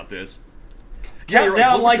this. Count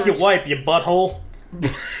down like you wipe, you butthole.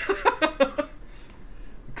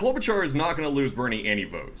 Klobuchar is not going to lose Bernie any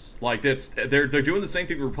votes. Like, they're doing the same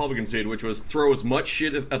thing the Republicans did, which was throw as much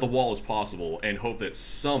shit at the wall as possible and hope that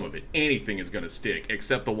some of it, anything, is going to stick,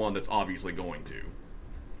 except the one that's obviously going to.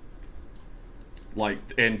 Like,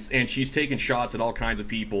 and she's taking shots at all kinds of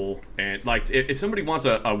people, and, like, if somebody wants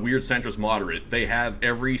a weird centrist moderate, they have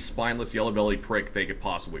every spineless yellow-bellied prick they could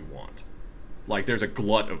possibly want. Like, there's a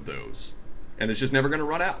glut of those. And it's just never going to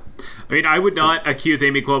run out. I mean, I would not accuse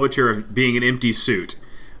Amy Klobuchar of being an empty suit.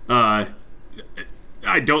 I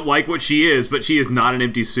don't like what she is, but she is not an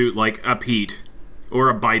empty suit like a Pete or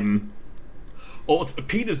a Biden. Well,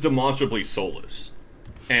 Pete is demonstrably soulless.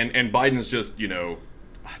 And Biden's just, you know...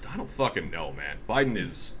 I don't fucking know, man. Biden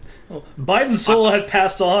is... Well, Biden's soul has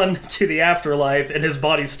passed on to the afterlife, and his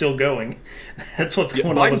body's still going. That's what's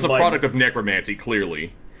going on with Biden's a product of necromancy,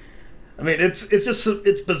 clearly. I mean, it's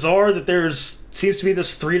bizarre that there's seems to be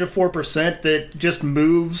this 3 to 4% that just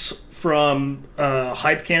moves from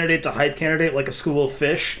hype candidate to hype candidate like a school of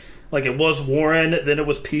fish. Like, it was Warren, then it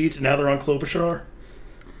was Pete, and now they're on Klobuchar.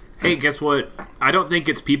 Hey, guess what? I don't think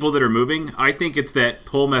it's people that are moving. I think it's that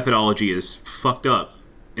poll methodology is fucked up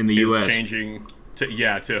in the U.S. It's changing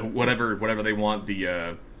to whatever they want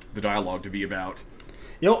the dialogue to be about.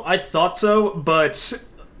 You know, I thought so, but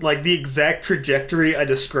like the exact trajectory I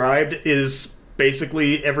described is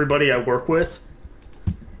basically everybody I work with.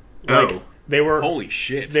 Like, they were holy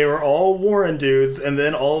shit. They were all Warren dudes, and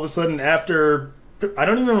then all of a sudden, after I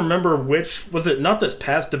don't even remember which was it. Not this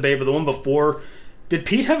past debate, but the one before. Did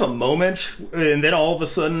Pete have a moment, and then all of a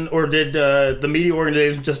sudden, or did the media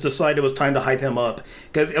organization just decide it was time to hype him up?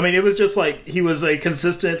 Because, I mean, it was just like, he was a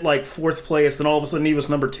consistent, like, 4th place, and all of a sudden he was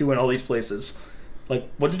number 2 in all these places. Like,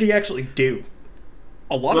 what did he actually do?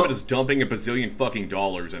 A lot of it is dumping a bazillion fucking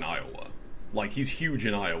dollars in Iowa. Like, he's huge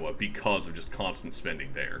in Iowa because of just constant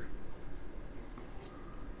spending there.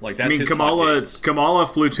 Like, that's Kamala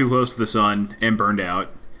flew too close to the sun and burned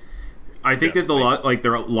out. I think that a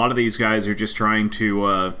lot of these guys are just trying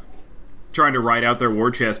to ride out their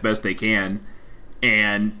war chest best they can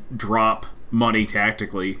and drop money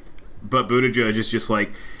tactically. But Buttigieg is just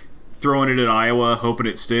like throwing it at Iowa, hoping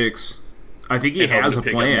it sticks. I think he has a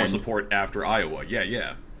plan. More support after Iowa.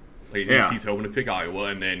 Yeah. He's hoping to pick Iowa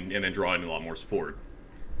and then draw in a lot more support.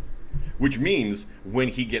 Which means when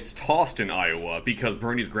he gets tossed in Iowa, because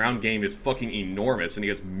Bernie's ground game is fucking enormous and he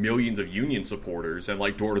has millions of union supporters and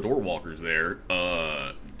like door-to-door walkers there,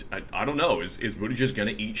 I don't know. Is Buttigieg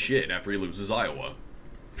gonna eat shit after he loses Iowa?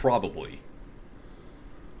 Probably.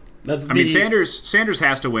 I mean, Sanders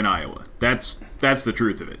has to win Iowa. That's the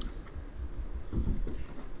truth of it.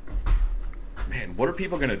 Man, what are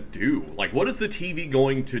people gonna do? Like, what is the TV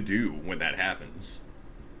going to do when that happens?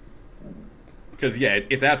 Because, yeah,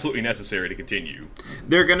 it's absolutely necessary to continue.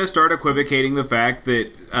 They're going to start equivocating the fact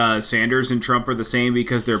that Sanders and Trump are the same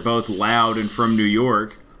because they're both loud and from New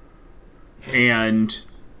York. And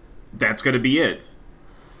that's going to be it.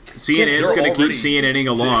 CNN's going to keep CNNing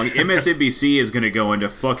along. MSNBC is going to go into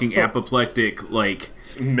fucking apoplectic, like,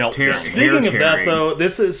 meltdown. Speaking of that, though,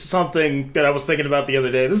 this is something that I was thinking about the other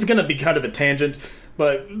day. This is going to be kind of a tangent,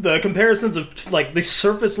 but the comparisons of, like, the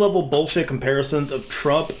surface-level bullshit comparisons of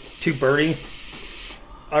Trump to Bernie.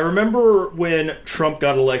 I remember when Trump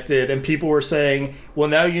got elected and people were saying, well,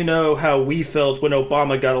 now you know how we felt when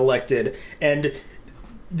Obama got elected. And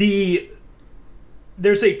there's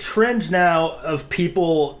a trend now of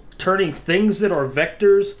people turning things that are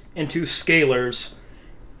vectors into scalars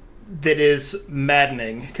that is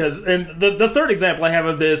maddening. And the third example I have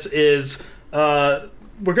of this is, we're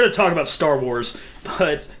going to talk about Star Wars,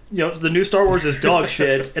 but the new Star Wars is dog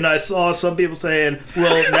shit, and I saw some people saying,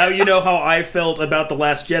 well, now you know how I felt about The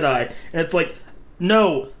Last Jedi. And it's like,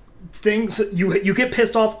 no, things, you get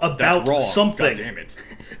pissed off about something. God damn it.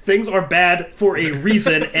 Things are bad for a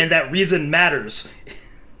reason, and that reason matters.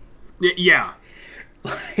 Yeah.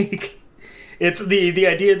 Like, it's the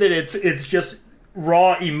idea that it's just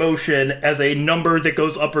raw emotion as a number that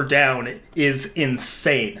goes up or down is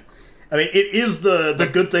insane. I mean, it is the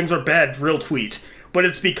good things are bad drill tweet, but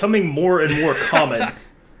it's becoming more and more common.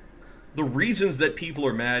 The reasons that people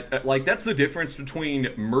are mad, like, that's the difference between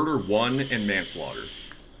murder one and manslaughter.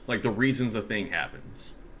 Like, the reasons a thing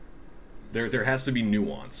happens. There has to be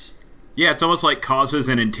nuance. Yeah, it's almost like causes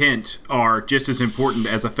and intent are just as important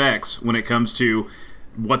as effects when it comes to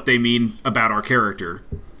what they mean about our character.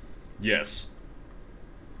 Yes.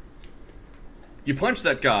 You punch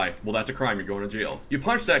that guy, well, that's a crime, you're going to jail. You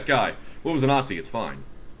punch that guy, well, it was a Nazi, it's fine.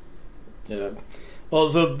 Yeah. Well,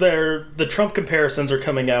 so the Trump comparisons are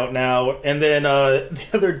coming out now, and then the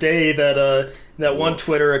other day that one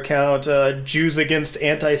Twitter account, Jews Against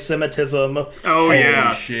Anti-Semitism. Oh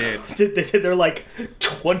yeah, shit! They did their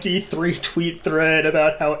 23 tweet thread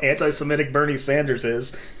about how anti-Semitic Bernie Sanders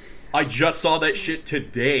is. I just saw that shit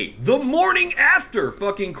today, the morning after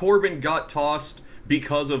fucking Corbyn got tossed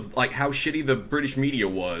because of how shitty the British media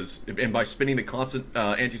was, and by spinning the constant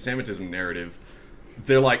anti-Semitism narrative.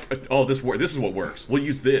 They're like, oh, this is what works. We'll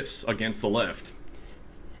use this against the left.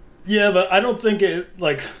 Yeah, but I don't think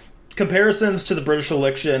comparisons to the British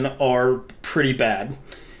election are pretty bad.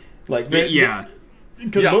 I'm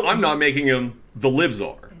not making them. The libs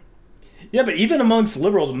are. Yeah, but even amongst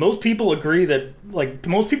liberals, most people agree that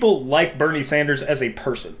most people like Bernie Sanders as a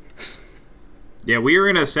person. Yeah, we are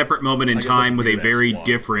in a separate moment in time with a very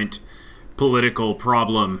different political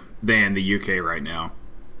problem than the UK right now.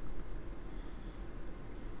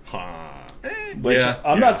 Which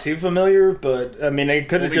I'm not too familiar, but I mean, it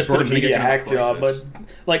could have just been a media hack job. But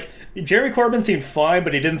Jeremy Corbyn seemed fine,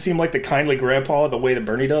 but he didn't seem like the kindly grandpa the way that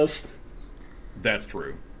Bernie does. That's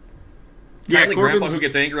true. Yeah, kindly grandpa who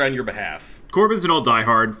gets angry on your behalf. Corbyn's an old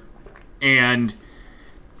diehard, and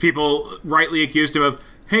people rightly accused him of,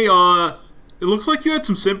 hey, it looks like you had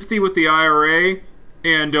some sympathy with the IRA,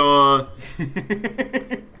 and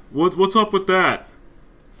what's up with that?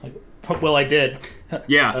 Well, I did.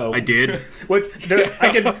 Yeah, I did. Which I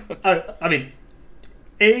can. I mean,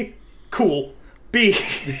 A, cool. B,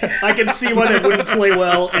 I can see why that wouldn't play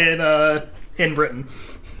well in Britain.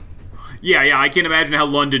 Yeah, I can't imagine how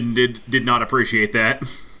London did not appreciate that.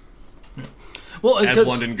 Well, as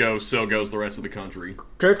London goes, so goes the rest of the country.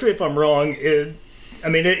 Correct me if I'm wrong.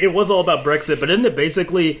 It was all about Brexit, but isn't it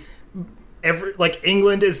basically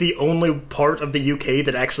England is the only part of the UK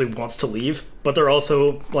that actually wants to leave, but they're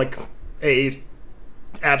also a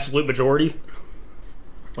absolute majority.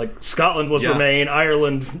 Scotland was Remain,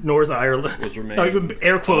 Ireland, North Ireland was Remain.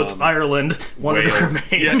 Air quotes Ireland wanted Wales.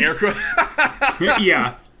 to remain. Yeah, air quotes.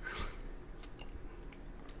 Yeah.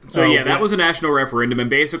 So that was a national referendum, and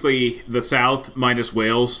basically the South minus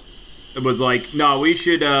Wales was like, "No, we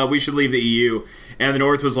should leave the EU," and the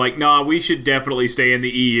North was like, "No, we should definitely stay in the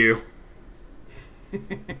EU."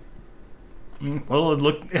 Well,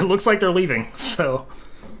 it looks like they're leaving. So.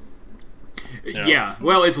 Yeah.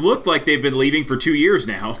 Well, it's looked like they've been leaving for 2 years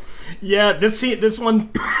now. Yeah, this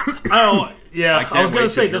one. I was gonna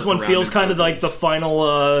say this one feels kind of like the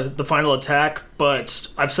final attack, but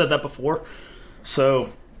I've said that before.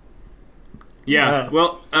 So. Yeah.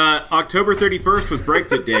 Well, October 31st was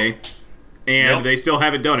Brexit Day, and they still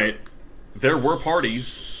haven't done it. There were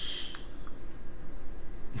parties.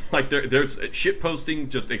 There's shit posting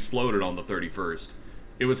just exploded on the 31st.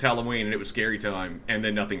 It was Halloween and it was scary time, and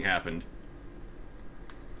then nothing happened.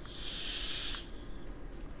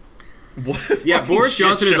 Yeah, Boris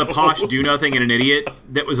Johnson is a posh do-nothing and an idiot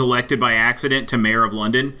that was elected by accident to mayor of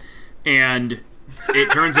London, and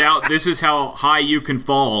it turns out this is how high you can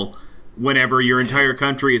fall whenever your entire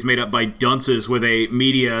country is made up by dunces with a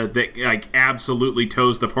media that absolutely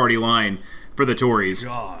toes the party line for the Tories.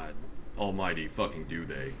 God almighty, fucking do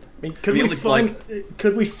they? I mean,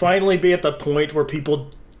 could we finally be at the point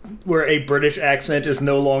where a British accent is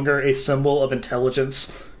no longer a symbol of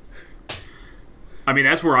intelligence? I mean,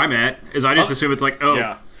 that's where I'm at. Is I just assume it's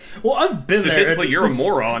Yeah. Well, I've been there. Statistically, you're a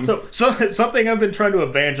moron. So something I've been trying to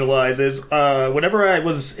evangelize is whenever I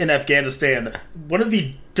was in Afghanistan, one of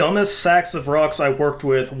the dumbest sacks of rocks I worked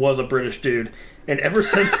with was a British dude. And ever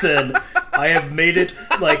since then, I have made it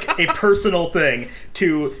a personal thing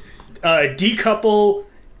to decouple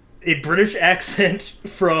a British accent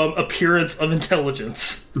from appearance of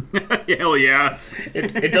intelligence. Hell yeah.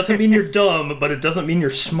 It doesn't mean you're dumb, but it doesn't mean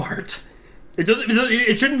you're smart. It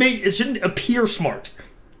shouldn't appear smart.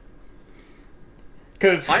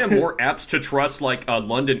 Because I am more apt to trust a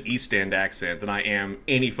London East End accent than I am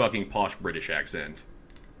any fucking posh British accent.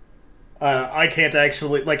 I can't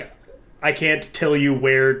actually I can't tell you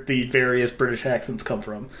where the various British accents come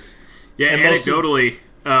from. Yeah, and anecdotally,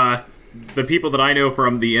 the people that I know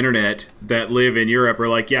from the internet that live in Europe are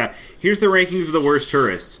like, yeah, here's the rankings of the worst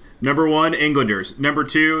tourists. Number 1, Englanders. Number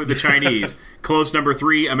 2, the Chinese. Close number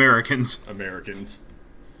 3, Americans.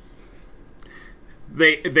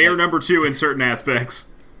 They are number 2 in certain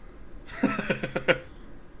aspects.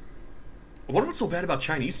 What's so bad about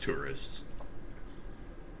Chinese tourists?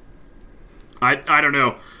 I don't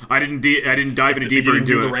know. I didn't dive any deeper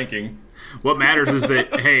into the it. Ranking. What matters is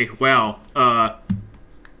that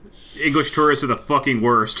English tourists are the fucking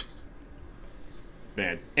worst.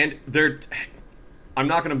 Man, and I'm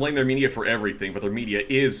not going to blame their media for everything, but their media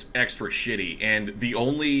is extra shitty, and the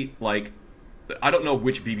only I don't know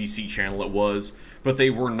which BBC channel it was, but they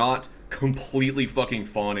were not completely fucking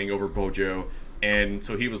fawning over Bojo. And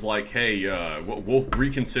so he was like, hey, we'll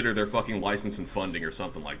reconsider their fucking license and funding or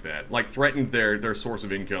something like that. Like, threatened their source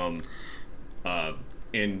of income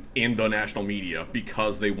in the national media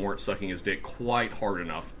because they weren't sucking his dick quite hard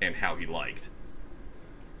enough and how he liked.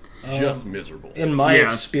 Just miserable. In my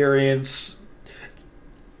experience,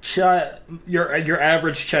 your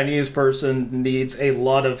average Chinese person needs a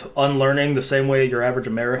lot of unlearning the same way your average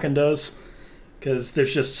American does. Because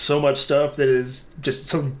there's just so much stuff that is just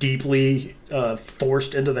so deeply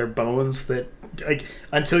forced into their bones that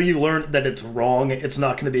until you learn that it's wrong, it's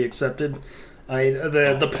not going to be accepted.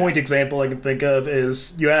 The point example I can think of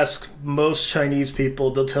is you ask most Chinese people,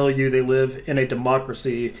 they'll tell you they live in a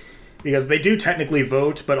democracy because they do technically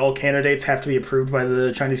vote, but all candidates have to be approved by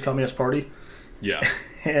the Chinese Communist Party. Yeah.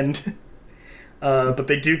 And but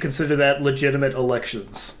they do consider that legitimate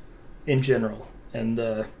elections in general.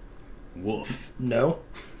 And woof. No.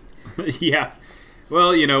 Yeah.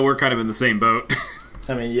 Well, we're kind of in the same boat.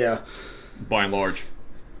 I mean, yeah. By and large.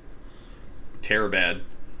 Terror bad.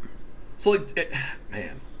 So,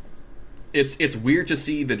 man. It's weird to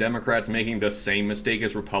see the Democrats making the same mistake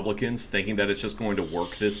as Republicans, thinking that it's just going to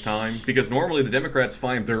work this time. Because normally the Democrats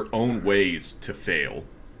find their own ways to fail.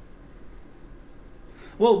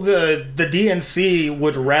 Well, the DNC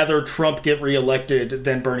would rather Trump get reelected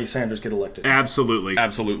than Bernie Sanders get elected. Absolutely.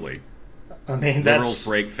 Absolutely. I mean, Liberals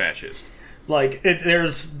break fascist. Like,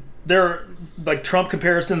 Trump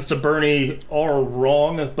comparisons to Bernie are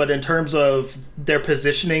wrong, but in terms of their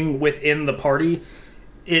positioning within the party,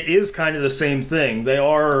 it is kind of the same thing. They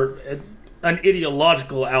are an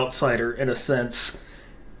ideological outsider in a sense,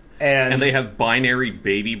 and they have binary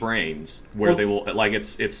baby brains where they will like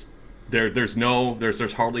it's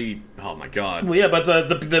there's hardly, oh my god. Well, yeah, but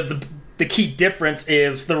the key difference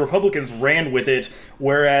is the Republicans ran with it,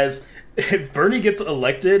 whereas if Bernie gets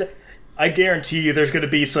elected, I guarantee you there's going to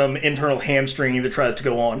be some internal hamstringing that tries to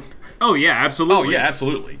go on. Oh yeah, absolutely. Oh yeah,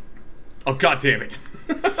 absolutely. Oh god damn it.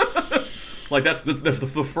 Like that's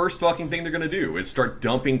the first fucking thing they're going to do is start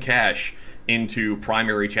dumping cash into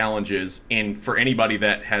primary challenges for anybody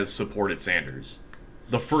that has supported Sanders.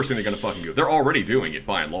 The first thing they're going to fucking do. They're already doing it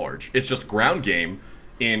by and large. It's just ground game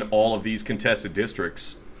in all of these contested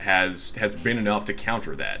districts has been enough to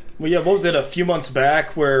counter that. Well, yeah, what was it a few months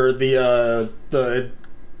back where the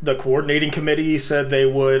coordinating committee said they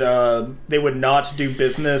would not do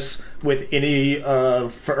business with any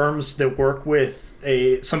firms that work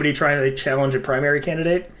with somebody trying to challenge a primary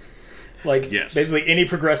candidate. Like, yes. Basically any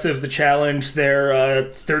progressives that challenge their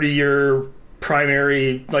 30-year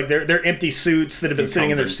primary, like they're empty suits that have been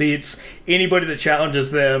sitting in their seats. Anybody that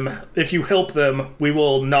challenges them, if you help them, we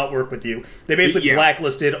will not work with you. They basically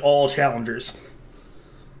blacklisted all challengers.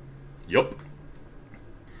 Yep.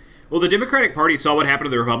 Well, the Democratic Party saw what happened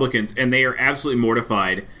to the Republicans, and they are absolutely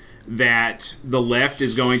mortified that the left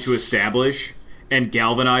is going to establish and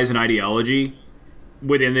galvanize an ideology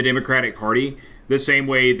within the Democratic Party the same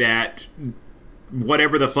way that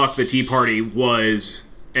whatever the fuck the Tea Party was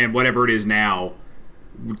and whatever it is now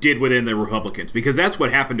did within the Republicans, because that's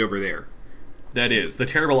what happened over there. That is. The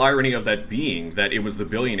terrible irony of that being that it was the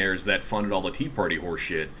billionaires that funded all the Tea Party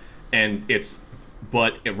horseshit,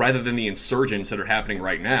 but rather than the insurgents that are happening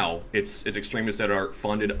right now, it's extremists that are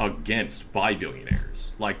funded against by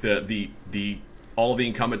billionaires. Like all of the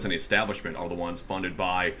incumbents in the establishment are the ones funded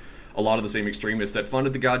by a lot of the same extremists that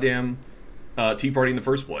funded the goddamn Tea Party in the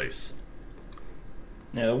first place.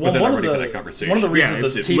 Yeah, well, but they're not ready for that conversation. One of the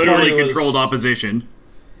reasons it's literally controlled opposition.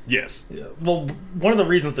 Yes. Yeah. Well, one of the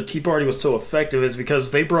reasons the Tea Party was so effective is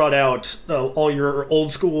because they brought out all your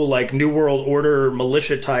old school, like, New World Order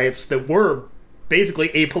militia types that were basically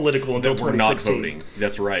apolitical until 2016. That were not voting.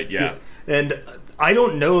 That's right, yeah. And I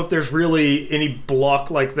don't know if there's really any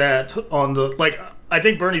block like that on the... Like, I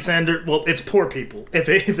think Bernie Sanders... Well, it's poor people. If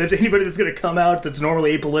there's anybody that's going to come out that's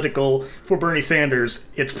normally apolitical for Bernie Sanders,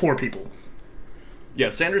 it's poor people. Yeah,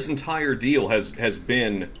 Sanders' entire deal has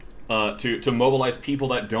been to mobilize people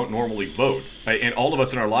that don't normally vote. And all of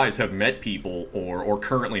us in our lives have met people or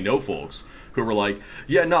currently know folks who were like,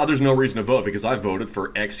 yeah, no, there's no reason to vote because I voted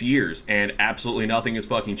for X years and absolutely nothing has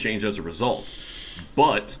fucking changed as a result.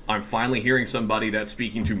 But I'm finally hearing somebody that's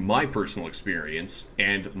speaking to my personal experience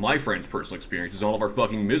and my friend's personal experience is all of our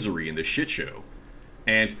fucking misery in this shit show.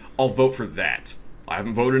 And I'll vote for that. I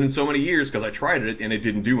haven't voted in so many years because I tried it and it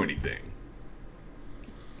didn't do anything.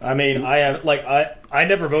 I mean, I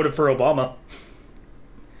never voted for Obama.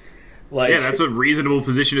 Yeah, that's a reasonable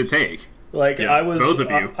position to take. Like, yeah, I was both of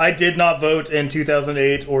you. I did not vote in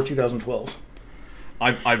 2008 or 2012.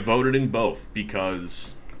 I voted in both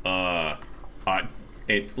because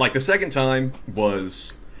Like the second time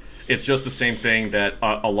was, it's just the same thing that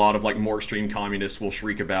a lot of like more extreme communists will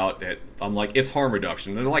shriek about. I'm like, it's harm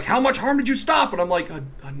reduction. And they're like, how much harm did you stop? And I'm like, a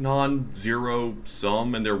non-zero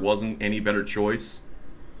sum, and there wasn't any better choice.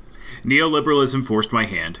 Neoliberalism forced my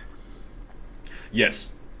hand.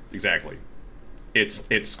 Yes, exactly.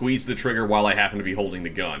 It squeezed the trigger while I happened to be holding the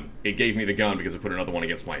gun. It gave me the gun because it put another one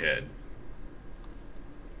against my head.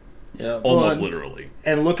 Yeah, almost literally.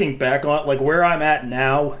 And looking back on like where I'm at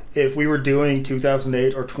now, if we were doing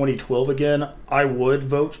 2008 or 2012 again, I would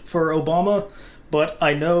vote for Obama. But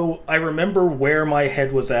I remember where my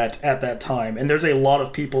head was at that time, and there's a lot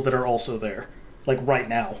of people that are also there, like right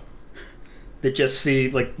now, that just see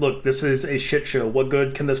like, look, this is a shit show. What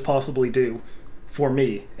good can this possibly do for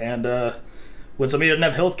me? And when somebody doesn't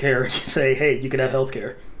have health care, you say, hey, you could have health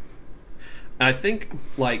care. I think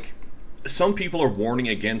like some people are warning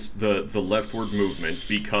against the leftward movement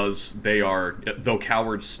because they are, though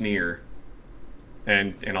cowards sneer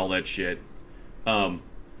and all that shit,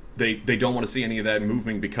 they don't want to see any of that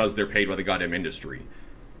moving because they're paid by the goddamn industry.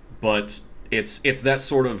 But it's that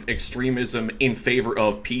sort of extremism in favor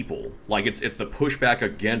of people. Like it's the pushback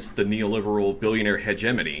against the neoliberal billionaire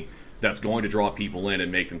hegemony that's going to draw people in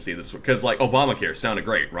and make them see this. Because like Obamacare sounded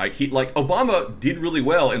great, right? Obama did really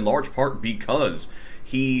well in large part because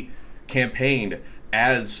he campaigned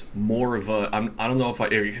as more of a, I don't know if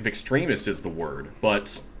extremist is the word,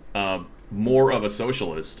 but more of a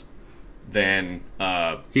socialist than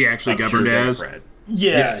he actually governed as.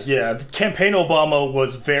 Yeah. Campaign Obama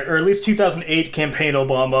was or at least 2008 campaign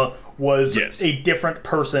Obama was a different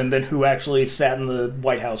person than who actually sat in the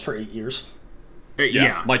White House for 8 years.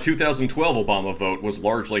 Yeah. My 2012 Obama vote was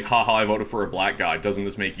largely, haha, I voted for a black guy. Doesn't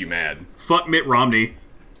this make you mad? Fuck Mitt Romney.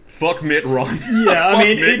 Fuck Mitt Romney. Yeah, I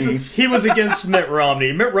mean, he was against Mitt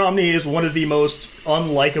Romney. Mitt Romney is one of the most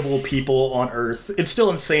unlikable people on earth. It's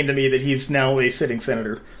still insane to me that he's now a sitting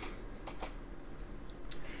senator.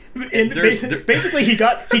 And basically, he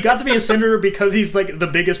got to be a senator because he's like the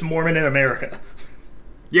biggest Mormon in America.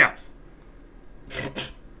 Yeah.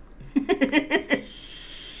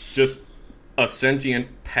 Just a sentient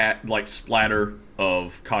splatter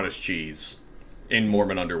of cottage cheese in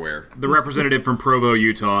Mormon underwear. The representative from Provo,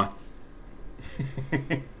 Utah.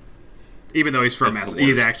 Even though he's from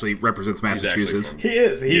he actually represents Massachusetts. He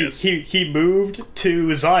is. He moved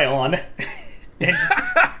to Zion,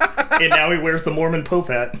 and now he wears the Mormon Pope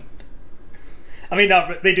hat. I mean,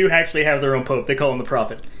 they do actually have their own Pope. They call him the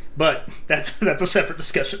Prophet, but that's a separate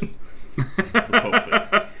discussion. The Pope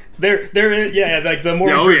thing. They're like the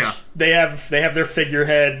Mormon Church. Yeah. They have their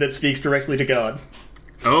figurehead that speaks directly to God.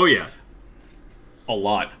 Oh yeah. A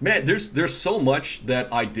lot, man. There's so much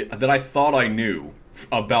that I thought I knew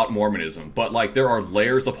about Mormonism, but like there are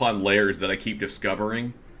layers upon layers that I keep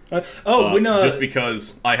discovering. Just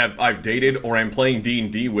because I've dated or I'm playing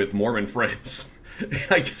D&D with Mormon friends,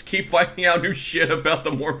 I just keep finding out new shit about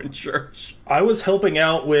the Mormon Church. I was helping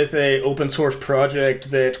out with a open source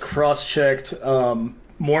project that cross-checked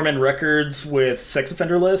Mormon records with sex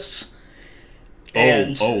offender lists.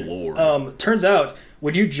 And, oh Lord! Turns out,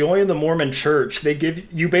 when you join the Mormon Church, they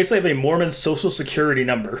give you basically have a Mormon social security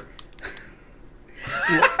number.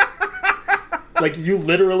 Like you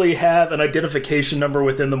literally have an identification number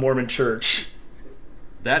within the Mormon Church.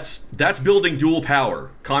 That's building dual power.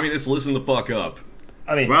 Communists, listen the fuck up.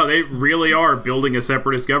 I mean, well, they really are building a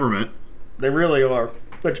separatist government. They really are.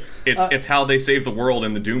 But it's how they save the world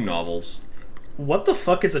in the Doom novels. What the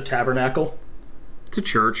fuck is a tabernacle? It's a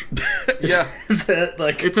church. Yeah, is that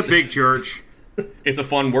like? It's a big church. It's a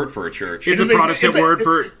fun word for a church. It's a Protestant word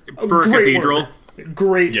for a cathedral.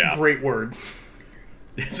 Great word.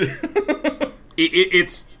 It's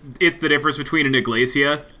the difference between an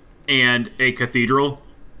iglesia and a cathedral,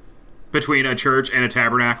 between a church and a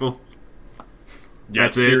tabernacle. Yeah,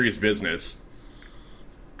 it's serious business.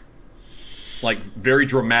 Like very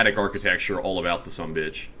dramatic architecture, all about the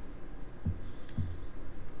sumbitch.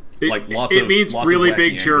 It means really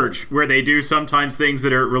big church, where they do sometimes things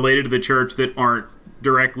that are related to the church that aren't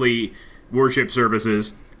directly worship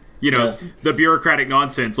services. You know, the bureaucratic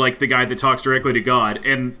nonsense, like the guy that talks directly to God,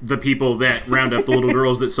 and the people that round up the little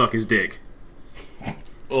girls that suck his dick. Yeah.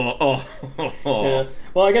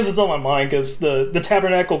 Well, I guess it's on my mind, because the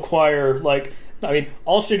Tabernacle Choir,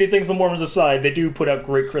 all shitty things the Mormons aside, they do put out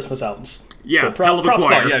great Christmas albums. Yeah, so hell of a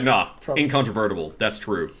choir. Incontrovertible. That's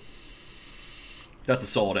true. That's a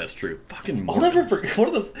solid ass truth. Fucking Mormons. I'll never forget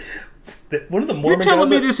one of the Mormon You're telling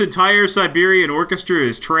me this entire Siberian orchestra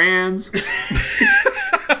is trans?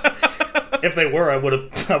 If they were, I would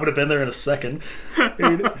have been there in a second.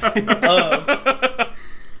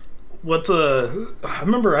 I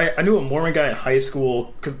remember I knew a Mormon guy in high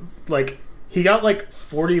school, 'cause, like, he got like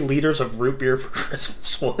 40 liters of root beer for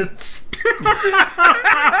Christmas once.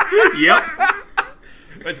 Yep.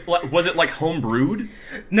 Was it like home brewed?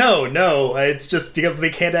 No, it's just because they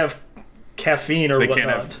can't have caffeine or They whatnot.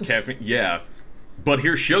 can't have caffeine. Yeah, but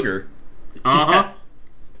here's sugar. Uh-huh.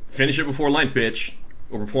 Finish it before Lent, bitch.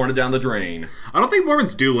 Or we're pouring it down the drain. I don't think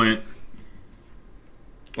Mormons do Lent.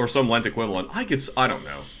 Or some Lent equivalent. I don't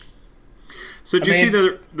know. So did you see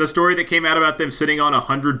the story that came out about them sitting on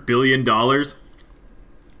 $100 billion?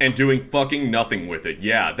 And doing fucking nothing with it.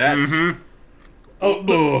 Yeah, that's...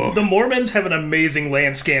 Oh, the Mormons have an amazing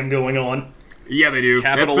land scam going on. Yeah, they do.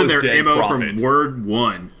 Capital That's is been their dead, MO profit. from word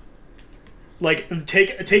one. Like,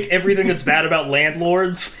 take everything that's bad about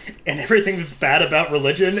landlords and everything that's bad about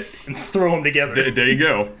religion and throw them together. There you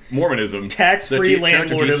go. Mormonism. Tax-free The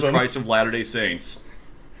Church of Jesus landlordism. Christ of Latter-day Saints.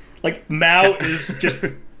 Like, Mao is just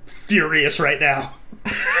furious right now.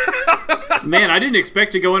 Man, I didn't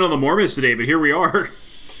expect to go in on the Mormons today, but here we are.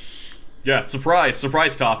 Yeah, surprise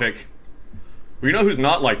topic. Well, you know who's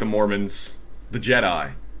not like the Mormons? The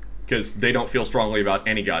Jedi. Because they don't feel strongly about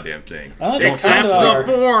any goddamn thing. Except the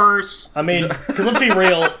Force. I mean, because let's be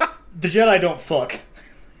real, the Jedi don't fuck.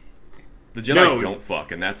 The Jedi don't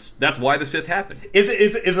fuck, and that's why the Sith happened. Is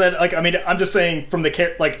that, like, I mean, I'm just saying from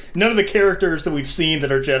the like, none of the characters that we've seen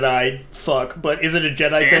that are Jedi fuck, but is it a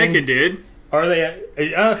Jedi thing? Anakin did. Are they?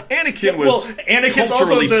 Anakin was Anakin's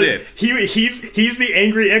culturally also Sith. He's the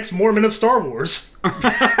angry ex-Mormon of Star Wars.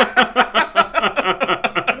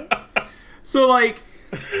 So, like,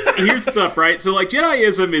 here's the stuff, right? So, like,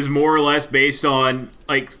 Jediism is more or less based on,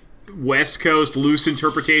 like, West Coast loose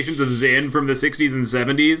interpretations of Zen from the 60s and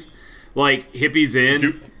 70s. Like, hippie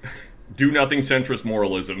Zen. Do nothing centrist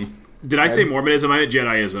moralism. Did I say Mormonism? I meant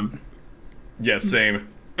Jediism. Yes, same.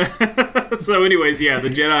 So, anyways, yeah, the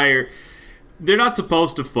Jedi are... They're not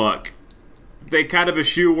supposed to fuck. They kind of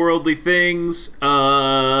eschew worldly things.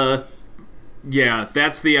 Yeah,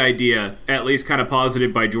 that's the idea, at least kind of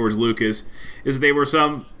posited by George Lucas, is they were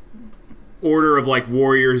some order of, like,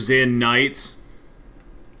 warrior Zen knights.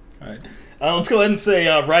 Alright. Let's go ahead and say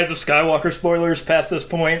Rise of Skywalker spoilers past this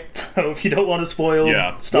point. So if you don't want to spoil,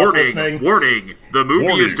 stop listening. Warning! The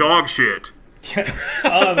movie is dog shit.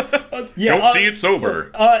 Don't see it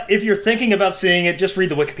sober. If you're thinking about seeing it, just read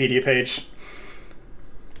the Wikipedia page.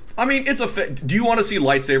 I mean, it's do you want to see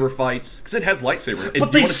lightsaber fights? Because it has lightsabers.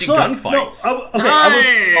 But do you they want to see suck. gunfights? No,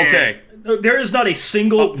 Okay. There is not a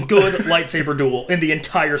single good lightsaber duel in the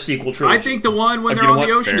entire sequel trilogy. I think the one when they're on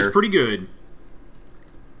the ocean is pretty good.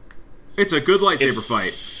 It's a good lightsaber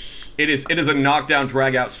fight. It is a knockdown,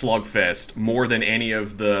 drag-out slugfest more than any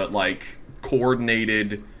of the, like,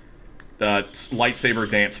 coordinated lightsaber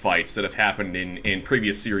dance fights that have happened in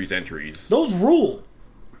previous series entries. Those rule.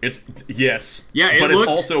 Yes. Yeah, but it's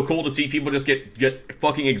also cool to see people just get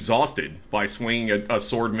fucking exhausted by swinging a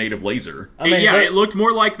sword made of laser. I mean, it looked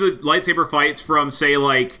more like the lightsaber fights from, say,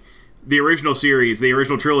 like, the original series, the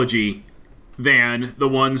original trilogy, than the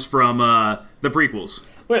ones from the prequels.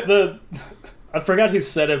 Wait, I forgot who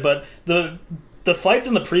said it, but the fights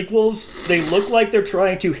in the prequels, they look like they're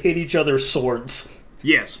trying to hit each other's swords.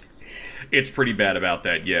 Yes. It's pretty bad about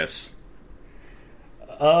that, yes.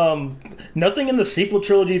 Nothing in the sequel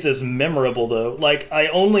trilogies is memorable, though. Like, I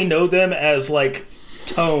only know them as, like,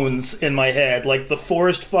 tones in my head. Like, the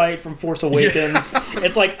forest fight from Force Awakens. Yeah.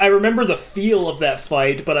 It's like, I remember the feel of that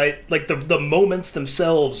fight, but the moments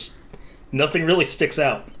themselves, nothing really sticks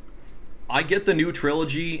out. I get the new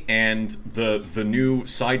trilogy and the new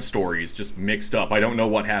side stories just mixed up. I don't know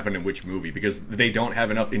what happened in which movie, because they don't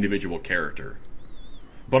have enough individual character.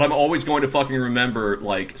 But I'm always going to fucking remember,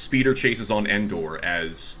 like, Speeder Chases on Endor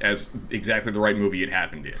as exactly the right movie it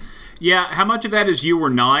happened in. Yeah, how much of that is you were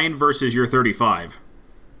 9 versus you're 35?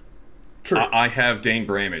 True. I have Dane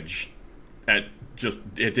Bramage at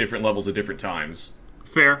different levels at different times.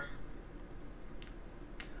 Fair.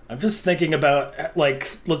 I'm just thinking about,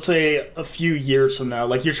 like, let's say a few years from now,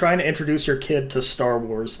 like, you're trying to introduce your kid to Star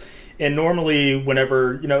Wars, and normally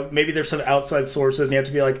whenever, you know, maybe there's some outside sources and you have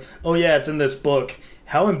to be like, oh yeah, it's in this book.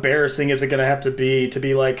 How embarrassing is it going to have to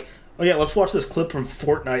be like, oh yeah, let's watch this clip from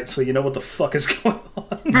Fortnite so you know what the fuck is going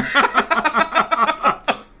on?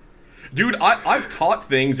 Dude, I've taught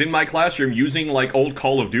things in my classroom using, like, old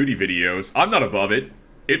Call of Duty videos. I'm not above it.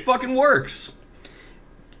 It fucking works.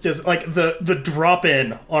 Just, like, the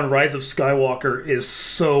drop-in on Rise of Skywalker is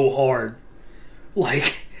so hard.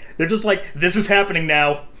 Like, they're just like, this is happening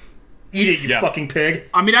now. Eat it, you fucking pig.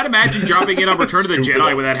 I mean, I'd imagine dropping in on Return of the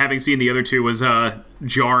Jedi without having seen the other two was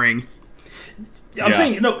jarring. I'm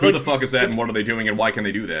saying no. Who the fuck is that, and what are they doing, and why can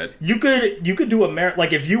they do that? You could do a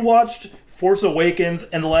like if you watched Force Awakens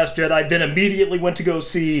and The Last Jedi, then immediately went to go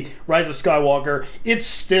see Rise of Skywalker. It's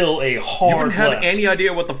still a hard. You wouldn't have left. any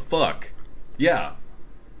idea what the fuck. Yeah.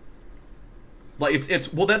 Like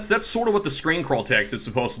that's sort of what the screen crawl text is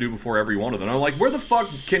supposed to do before every one of them. I'm like, where the fuck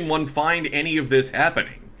can one find any of this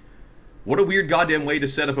happening? What a weird goddamn way to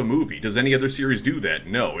set up a movie. Does any other series do that?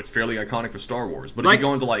 No, it's fairly iconic for Star Wars. But if you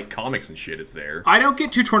go into, like, comics and shit, it's there. I don't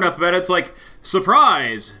get too torn up about it. It's like,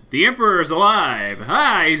 surprise! The Emperor's alive!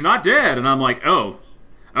 Hi, he's not dead! And I'm like, oh,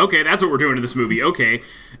 okay, that's what we're doing in this movie. Okay.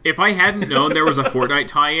 If I hadn't known there was a Fortnite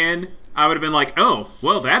tie-in, I would have been like, oh,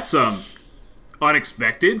 well, that's,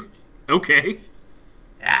 unexpected. Okay.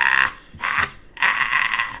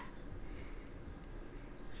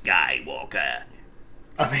 Skywalker.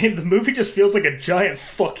 I mean, the movie just feels like a giant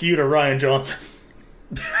fuck you to Rian Johnson.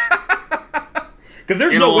 Because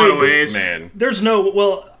there's no way, man. There's no.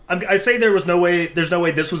 Well, I say there was no way. There's no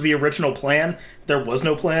way this was the original plan. There was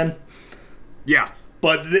no plan. Yeah,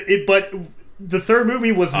 but the third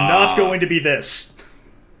movie was not going to be this.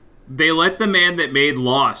 They let the man that made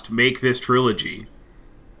Lost make this trilogy.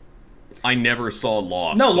 I never saw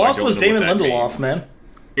Lost. No, so Lost was Damon Lindelof, man.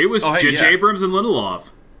 It was J.J. Abrams and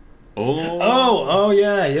Lindelof. Oh,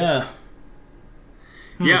 yeah.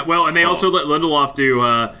 Yeah, well, and they also let Lindelof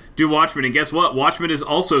do Watchmen, and guess what? Watchmen is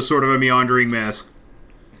also sort of a meandering mess.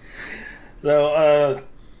 So,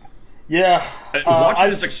 yeah. Watchmen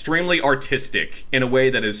is extremely artistic in a way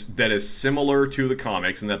that is similar to the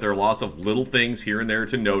comics, and that there are lots of little things here and there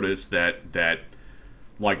to notice that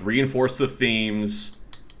like reinforce the themes,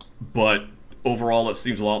 but overall, it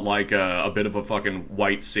seems a lot like a bit of a fucking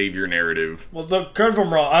white savior narrative. Well, so, correct if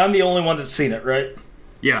I'm wrong, I'm the only one that's seen it, right?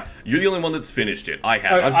 Yeah. You're the only one that's finished it. I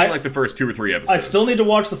have. I've seen like the first 2 or 3 episodes. I still need to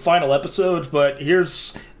watch the final episode, but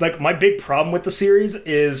here's like my big problem with the series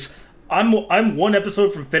is I'm one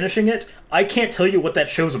episode from finishing it. I can't tell you what that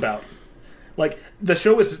show's about. Like the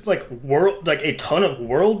show is like a ton of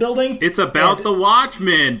world building. It's about the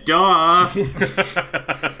Watchmen, duh.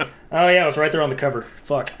 Oh yeah, it was right there on the cover.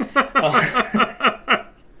 Fuck.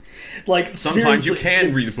 Like sometimes you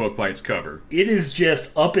can read a book by its cover. It is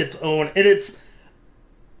just up its own, and it's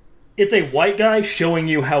a white guy showing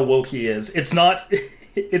you how woke he is. It's not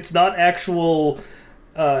actual.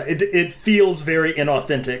 It feels very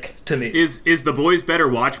inauthentic to me. Is The Boys better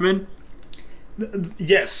Watchmen?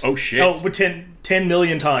 Yes. Oh shit. Oh, 10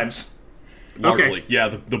 million times. Largely. Okay. Yeah,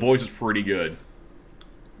 the Boys is pretty good.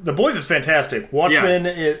 The Boys is fantastic. Watchmen,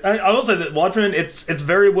 I will say that Watchmen, it's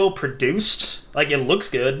very well produced. Like, it looks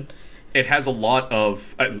good. It has a lot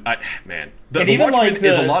of... man. The even Watchmen like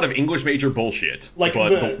is a lot of English major bullshit. Like,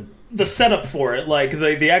 the setup for it, like,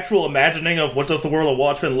 the actual imagining of what does the world of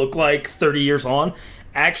Watchmen look like 30 years on,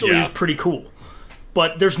 actually is pretty cool.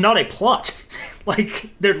 But there's not a plot. Like,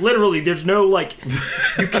 there's no, like...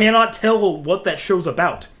 you cannot tell what that show's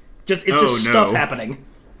about. It's just stuff happening.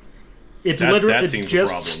 It's literally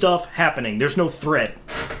just stuff happening. There's no thread.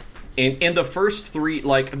 In the first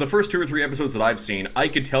 2 or 3 episodes that I've seen, I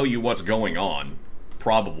could tell you what's going on,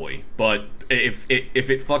 probably. But if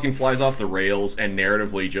it fucking flies off the rails and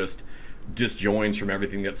narratively just disjoins from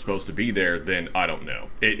everything that's supposed to be there, then I don't know.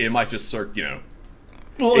 It might just Well,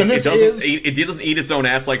 it doesn't eat its own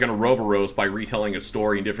ass like an Ouroboros by retelling a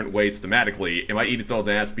story in different ways thematically. It might eat its own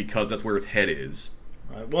ass because that's where its head is.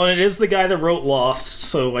 Well, it is the guy that wrote Lost,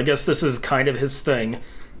 so I guess this is kind of his thing.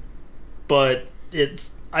 But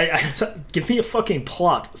it's... I give me a fucking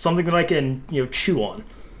plot. Something that I can, chew on.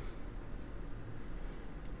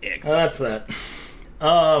 That's that.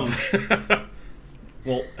 Well,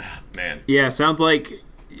 man. Yeah, sounds like...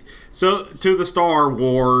 So, to the Star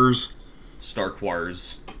Wars...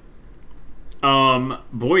 Starquars.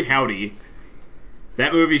 Boy howdy.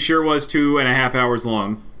 That movie sure was 2.5 hours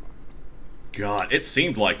long. God, it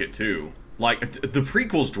seemed like it too. Like, the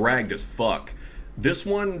prequels dragged as fuck. This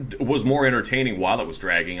one was more entertaining while it was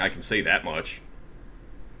dragging, I can say that much.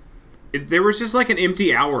 There was just like an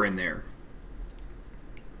empty hour in there.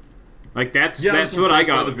 Like, that's what I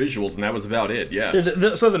got. The visuals, and that was about it, yeah.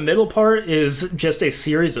 So the middle part is just a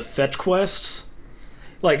series of fetch quests.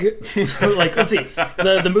 Like, let's see.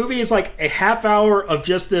 The movie is like a half hour of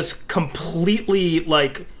just this completely,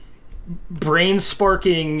 like,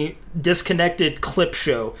 brain-sparking, disconnected clip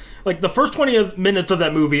show. Like, the first 20 minutes of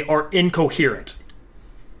that movie are incoherent.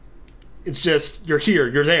 It's just, you're here,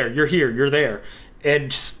 you're there, you're here, you're there.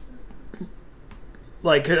 And,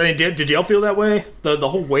 like, I mean, did y'all feel that way? The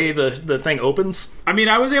whole way the thing opens? I mean,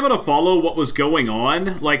 I was able to follow what was going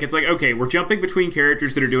on. Like, it's like, okay, we're jumping between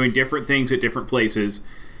characters that are doing different things at different places.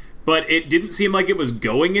 But it didn't seem like it was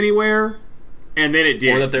going anywhere. And then it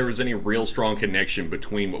did. Or that there was any real strong connection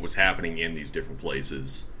between what was happening in these different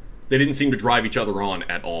places. They didn't seem to drive each other on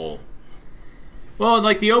at all. Well, and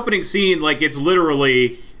like the opening scene, like it's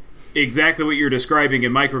literally exactly what you're describing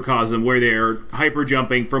in Microcosm, where they're hyper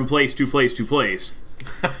jumping from place to place to place.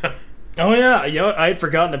 Oh yeah, I had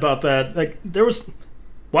forgotten about that. Like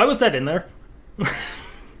why was that in there?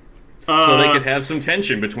 So they could have some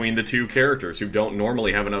tension between the two characters who don't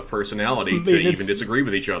normally have enough personality to even disagree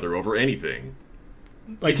with each other over anything.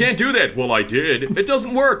 Like, you can't do that. Well, I did. It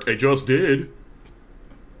doesn't work. I just did.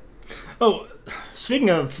 Oh, speaking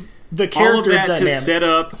of the character all of that dynamic, to set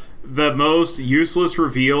up the most useless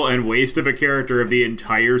reveal and waste of a character of the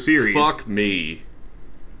entire series. Fuck me.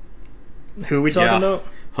 Who are we talking about?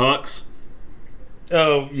 Hux.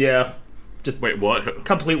 Oh, yeah. Just wait, what?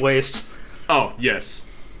 Complete waste. Oh, yes.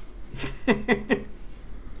 That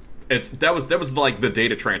was like the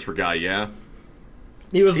data transfer guy, yeah?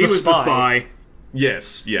 He was the spy.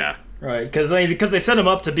 Yes, yeah. Right, because they set him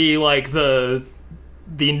up to be like the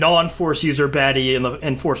non-Force user baddie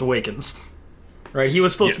in Force Awakens. Right, he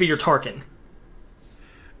was supposed to be your Tarkin.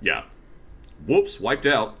 Yeah. Whoops, wiped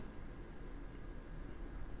out.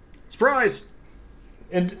 Surprise!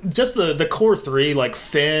 And just the core three, like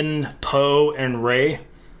Finn, Poe, and Rey,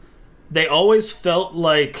 they always felt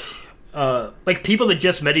like people that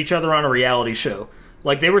just met each other on a reality show.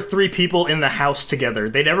 Like they were three people in the house together.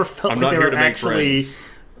 They never felt like they were actually.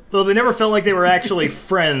 Well, they never felt like they were actually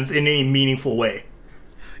friends in any meaningful way.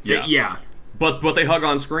 Yeah. But they hug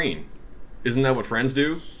on screen. Isn't that what friends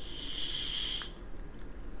do?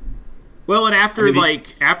 Well, and after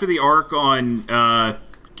the arc on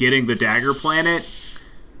getting the Dagger Planet,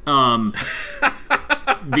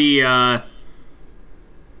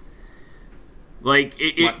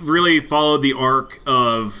 it really followed the arc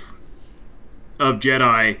of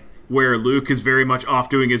Jedi, where Luke is very much off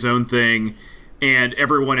doing his own thing, and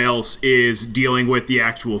everyone else is dealing with the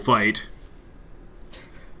actual fight.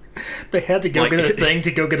 They had to go get a thing to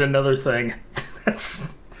go get another thing.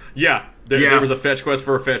 There was a fetch quest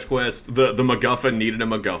for a fetch quest. The MacGuffin needed a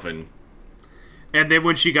MacGuffin. And then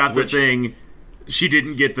when she got the thing, she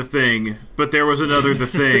didn't get the thing, but there was another the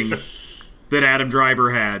thing that Adam Driver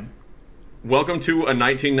had. Welcome to a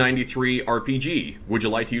 1993 RPG. Would you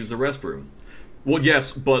like to use the restroom? Well,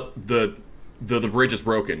 yes, but the bridge is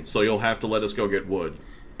broken, so you'll have to let us go get wood.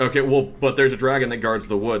 Okay, well, but there's a dragon that guards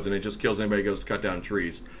the woods, and it just kills anybody who goes to cut down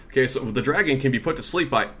trees. Okay, so the dragon can be put to sleep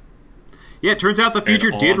by... Yeah, it turns out the future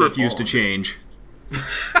did refuse to change.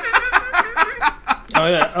 Oh,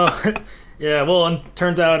 yeah. Oh, yeah, well, and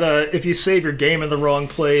turns out if you save your game in the wrong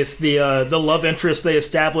place, the love interest they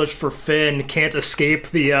established for Finn can't escape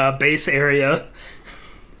the base area.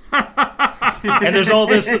 and there's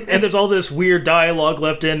all this weird dialogue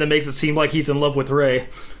left in that makes it seem like he's in love with Rey.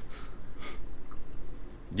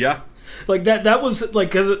 Yeah. Like that was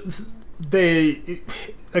like they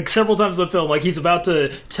like several times in the film, like he's about to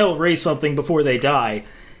tell Rey something before they die.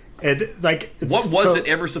 And like what was it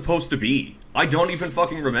ever supposed to be? I don't even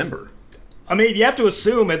fucking remember. I mean, you have to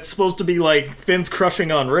assume it's supposed to be like Finn's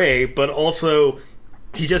crushing on Rey, but also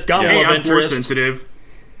he just got love interest. Force sensitive.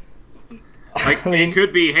 Like, it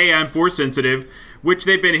could be, hey, I'm force sensitive, which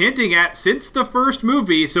they've been hinting at since the first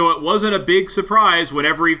movie, so it wasn't a big surprise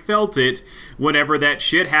whenever he felt it, whenever that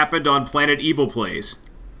shit happened on Planet Evil Place.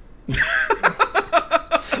 The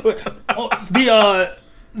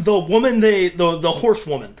woman, the horse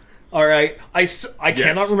woman. All right, I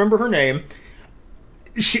cannot remember her name.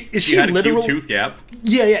 Is she had literal? A cute tooth gap.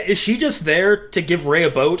 Yeah. Is she just there to give Rey a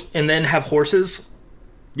boat and then have horses?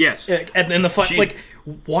 Yes. And in the fight, like,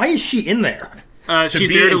 why is she in there? She's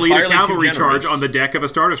there to lead a cavalry charge on the deck of a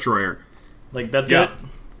Star Destroyer. Like, that's it?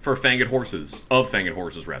 For fanged horses. Of fanged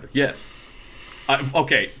horses, rather. Yes.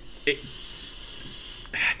 Okay.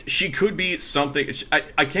 She could be something...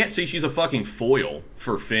 I can't say she's a fucking foil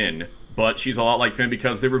for Finn, but she's a lot like Finn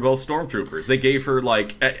because they were both stormtroopers. They gave her,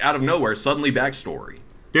 like, out of nowhere, suddenly backstory.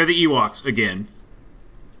 They're the Ewoks, again.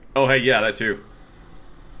 Oh, hey, yeah, that too.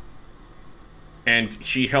 And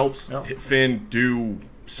she helps Finn do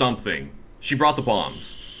something. She brought the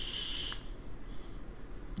bombs.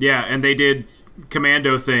 Yeah, and they did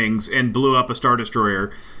commando things and blew up a Star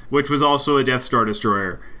Destroyer, which was also a Death Star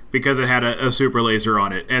Destroyer, because it had a super laser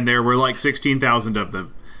on it, and there were like 16,000 of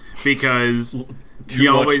them. Because you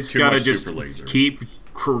always gotta just keep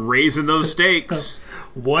raising those stakes.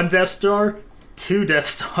 1 Death Star, 2 Death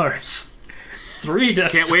Stars. 3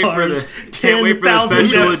 Death Stars. Can't wait for the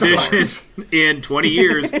special edition in 20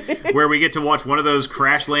 years where we get to watch one of those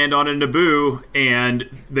crash land on a Naboo and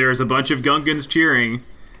there's a bunch of Gungans cheering.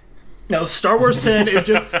 Now, Star Wars 10 is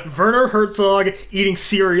just Werner Herzog eating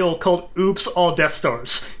cereal called Oops, All Death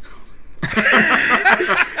Stars.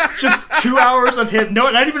 Just 2 hours of him,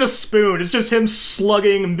 no, not even a spoon, it's just him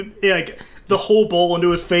slugging like the whole bowl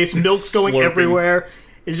into his face, milk's going everywhere.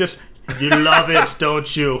 It's just, you love it,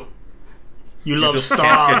 don't you? You love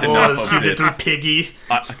Star Wars, you little piggy.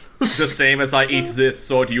 The same as I eat this,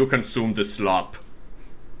 so do you consume the slop.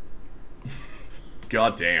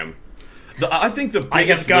 God damn. I think the I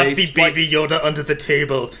biggest have got the Baby Yoda under the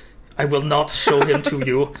table. I will not show him to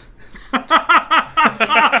you.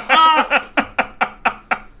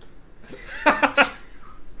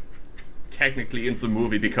 Technically in the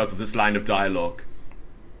movie, because of this line of dialogue,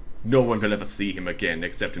 no one will ever see him again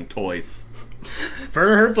except in toys.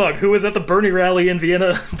 Werner Herzog, who was at the Bernie rally in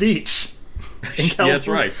Vienna Beach. Yeah, that's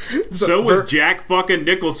right. So was Jack fucking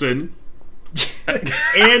Nicholson. And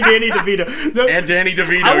Danny DeVito. And Danny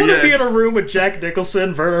DeVito, I want to be yes. in a room with Jack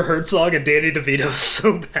Nicholson, Werner Herzog, and Danny DeVito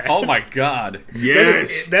so bad. Oh my god.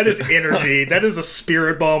 Yes. That is energy. That is a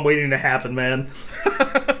spirit bomb waiting to happen, man.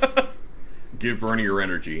 Give Bernie your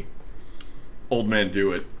energy. Old man,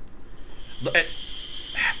 do it.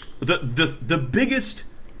 The biggest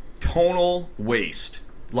tonal waste,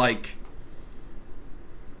 like,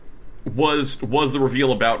 was the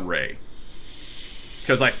reveal about Rey.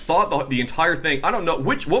 Because I thought the entire thing, I don't know,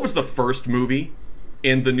 what was the first movie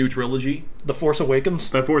in the new trilogy? The Force Awakens?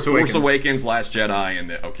 The Force Awakens. Force Awakens, Last Jedi,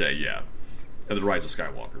 and okay, yeah. And The Rise of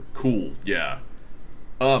Skywalker. Cool, yeah.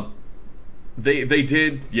 They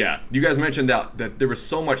did, yeah. You guys mentioned that there was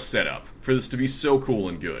so much setup for this to be so cool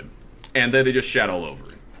and good. And then they just shat all over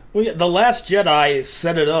it. Well, yeah, The Last Jedi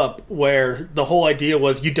set it up where the whole idea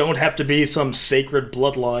was you don't have to be some sacred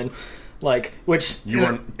bloodline. Like, which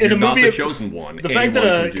you're in a not movie, the chosen one. The fact that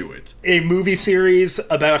can do it. A movie series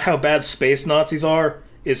about how bad space Nazis are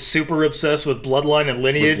is super obsessed with bloodline and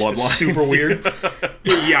lineage. Is super weird.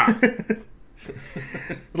 Yeah.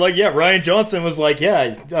 Like, yeah, Rian Johnson was like,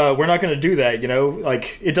 yeah, we're not going to do that, you know?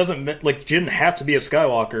 Like, it doesn't, like, you didn't have to be a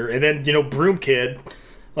Skywalker. And then, you know, Broom Kid,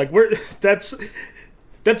 like, that's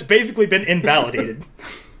basically been invalidated.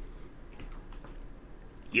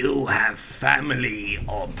 You have family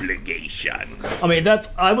obligation. I mean,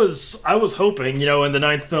 I was hoping, you know, in the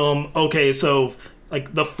 9th film, okay, so,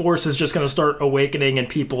 like, the Force is just going to start awakening and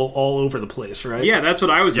people all over the place, right? Yeah, that's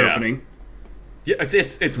what I was hoping. Yeah,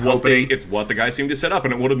 it's what the guy seemed to set up,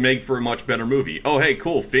 and it would have made for a much better movie. Oh, hey,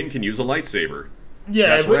 cool, Finn can use a lightsaber.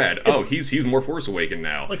 Yeah, that's rad. He's more Force Awakened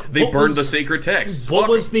now. Like, they burned the sacred text. What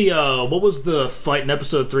was the fight in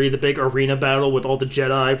Episode 3? The big arena battle with all the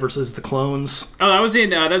Jedi versus the clones. Oh, that's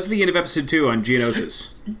the end of Episode 2 on Geonosis.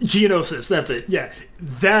 Geonosis, that's it. Yeah,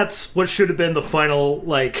 that's what should have been the final,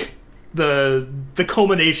 like, the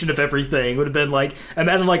culmination of everything. Would have been like,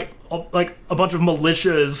 imagine like a bunch of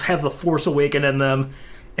militias have the Force Awaken in them.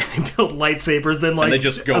 And they build lightsabers, then like... And they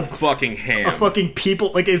just go fucking ham. A fucking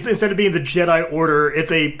people... Like, instead of being the Jedi Order, it's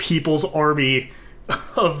a people's army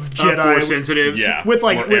of Jedi. Force sensitives. Yeah. With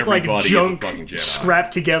junk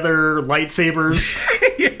scrapped together lightsabers.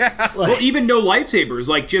 Yeah. Well, even no lightsabers,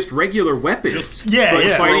 like just regular weapons.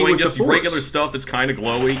 Fighting with just regular stuff that's kind of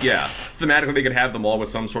glowy. Yeah. Thematically, they could have them all with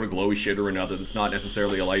some sort of glowy shit or another that's not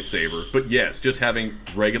necessarily a lightsaber. But yes, just having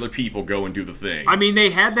regular people go and do the thing. I mean,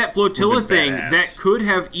 they had that flotilla thing that could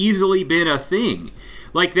have easily been a thing.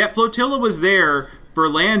 Like, that flotilla was there for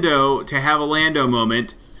Lando to have a Lando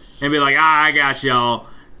moment and be like, I got y'all.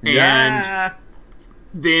 And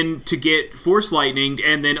then to get Force Lightninged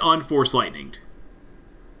and then unforce Lightninged.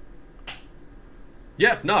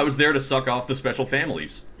 Yeah, no, I was there to suck off the special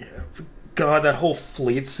families. Yeah. God, that whole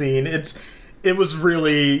fleet scene, it was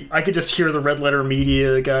really... I could just hear the Red Letter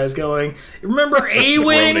Media guys going, you remember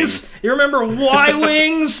A-Wings? You remember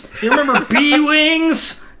Y-Wings? You remember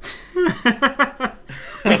B-Wings?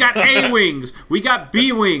 We got A-Wings, we got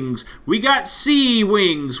B-Wings, we got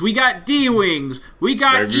C-Wings, we got D-Wings, we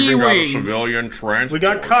got E-Wings. Got civilian transport. We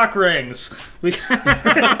got cock rings. We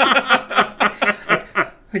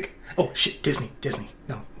like, oh shit, Disney.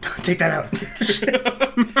 No, take that out.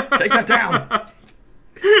 Take that down.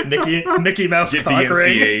 Mickey Mouse get cock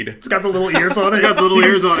ring. It's got the little ears on it.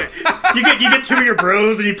 You get 2 of your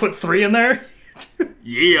bros and you put 3 in there.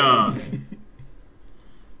 Yeah.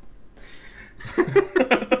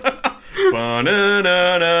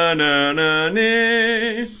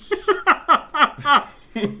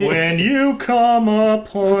 When you come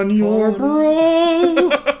upon your bro,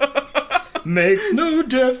 makes no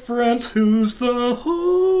difference who's the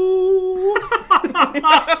hoe.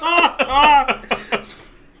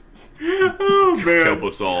 Oh man, help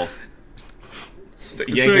us all.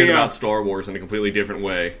 Yanking about Star Wars in a completely different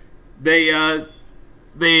way. They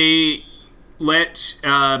they let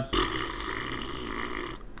I'm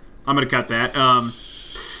gonna cut that.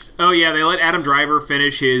 They let Adam Driver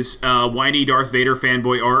finish his whiny Darth Vader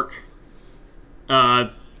fanboy arc.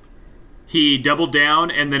 He doubled down,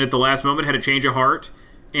 and then at the last moment had a change of heart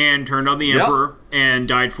and turned on the Emperor and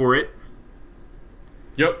died for it.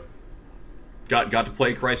 Yep. Got to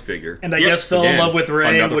play Christ figure. And I guess fell in love with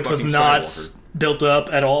Rey, which was not built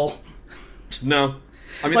up at all. No.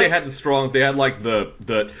 I mean, they had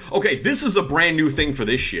okay, this is a brand new thing for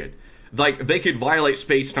this shit. Like, they could violate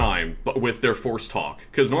space-time but with their force talk.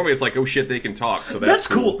 Because normally it's like, oh shit, they can talk, so that's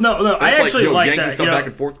cool. No, I actually like that. Stuff back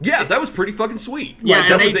and forth. Yeah, that was pretty fucking sweet. Yeah, like,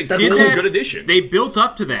 that was a good addition. They built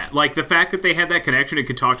up to that. Like, the fact that they had that connection and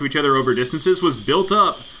could talk to each other over distances was built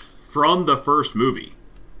up from the first movie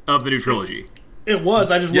of the new trilogy. It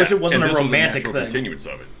was. I just wish it wasn't a romantic thing. Continuance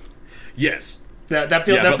of it. Yes. That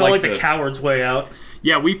felt like the coward's way out.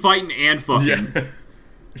 Yeah, we fighting and fucking. Yeah.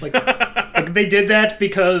 like they did that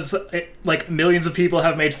because millions of people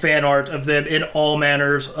have made fan art of them in all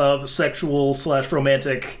manners of sexual /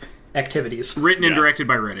 romantic activities. Written and directed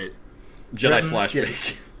by Reddit. Jedi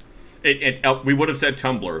 / fake. We would have said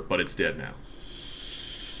Tumblr, but it's dead now.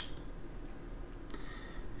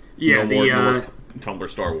 Yeah, no more Tumblr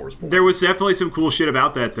Star Wars. There was definitely some cool shit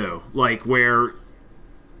about that, though. Like, where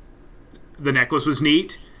the necklace was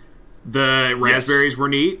neat, the raspberries were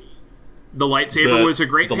neat, the lightsaber was a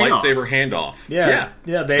great payoff. Lightsaber handoff. Yeah.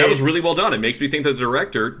 That was really well done. It makes me think that the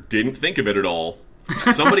director didn't think of it at all.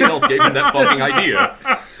 Somebody else gave him that fucking idea.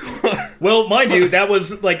 Well, mind you, that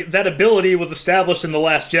was that ability was established in The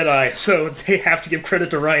Last Jedi, so they have to give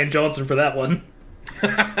credit to Rian Johnson for that one.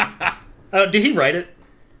 Did he write it?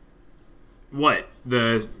 What?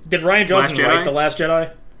 Did Rian Johnson write The Last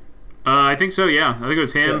Jedi? I think so, yeah. I think it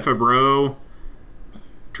was him, Favreau,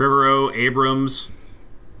 Trevorrow, Abrams.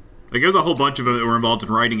 Like, there's a whole bunch of them that were involved in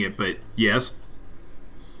writing it, but yes.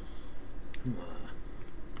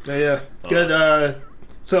 Yeah. Good.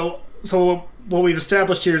 So what we've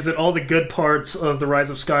established here is that all the good parts of The Rise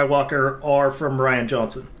of Skywalker are from Rian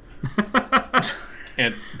Johnson.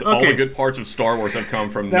 And all the good parts of Star Wars have come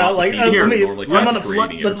from now, not the people who normally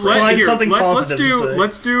creating it.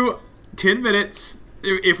 Let's do 10 minutes,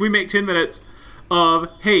 if we make 10 minutes, of,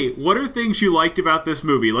 hey, what are things you liked about this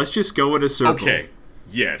movie? Let's just go in a circle. Okay.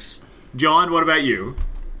 Yes. John, what about you?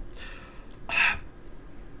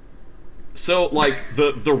 So,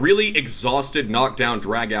 the really exhausted, knockdown,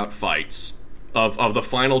 drag-out fights of the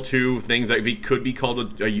final two things that could be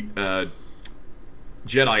called a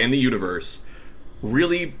Jedi in the universe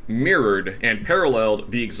really mirrored and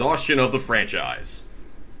paralleled the exhaustion of the franchise.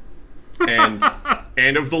 And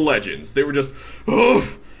of the legends. They were just...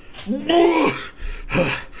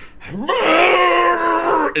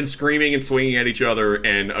 and screaming and swinging at each other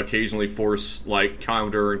and occasionally force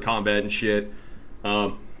counter and combat and shit.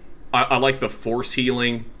 I like the force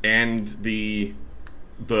healing and the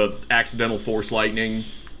accidental force lightning.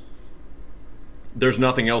 There's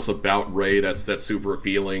nothing else about Rey that's super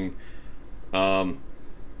appealing.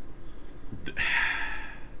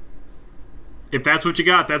 If that's what you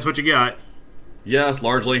got, that's what you got. Yeah,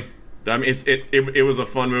 largely. I mean, it was a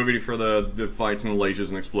fun movie for the fights and the lasers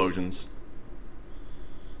and explosions.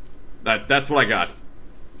 That's what I got.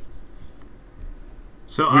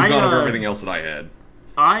 So We've gone over everything else that I had.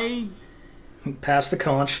 I passed the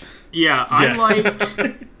conch. Yeah, I liked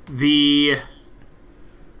the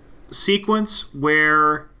sequence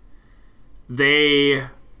where they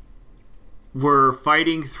were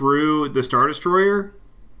fighting through the Star Destroyer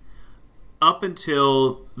up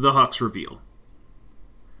until the Hux reveal.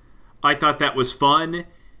 I thought that was fun,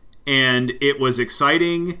 and it was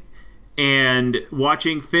exciting, and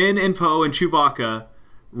watching Finn and Poe and Chewbacca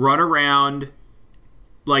run around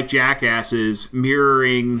like jackasses,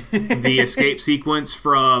 mirroring the escape sequence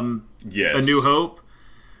from A New Hope,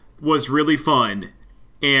 was really fun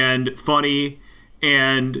and funny,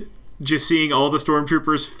 and just seeing all the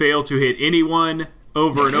stormtroopers fail to hit anyone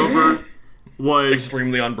over and over was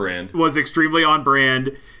extremely on brand.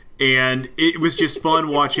 And it was just fun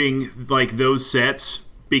watching those sets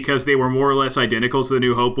because they were more or less identical to the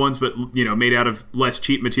New Hope ones, but made out of less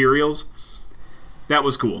cheap materials. That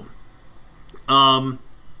was cool.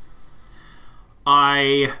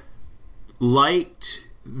 I liked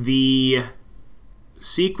the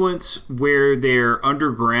sequence where they're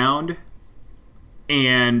underground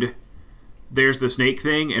and there's the snake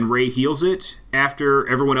thing and Rey heals it after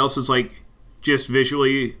everyone else is just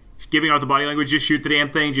visually giving out the body language, just shoot the damn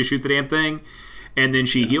thing, and then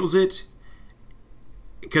she heals it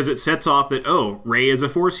because it sets off that, Rey is a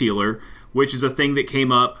force healer, which is a thing that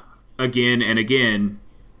came up again and again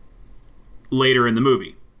later in the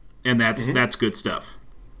movie, and that's good stuff.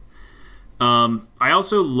 I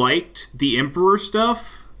also liked the Emperor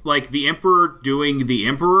stuff. Like, the Emperor doing the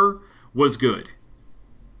Emperor was good.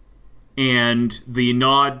 And the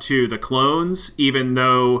nod to the clones, even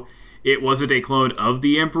though it wasn't a clone of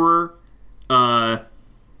the Emperor, that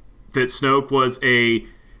Snoke was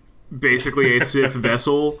basically a Sith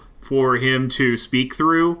vessel for him to speak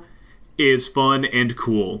through, is fun and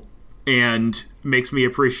cool. And makes me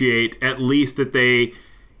appreciate at least that they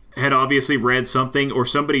had obviously read something, or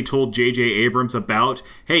somebody told J.J. Abrams about,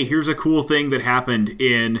 hey, here's a cool thing that happened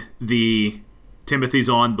in the Timothy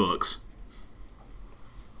Zahn books.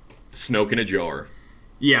 Snoke in a jar.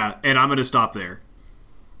 Yeah, and I'm going to stop there.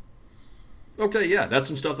 Okay, yeah, that's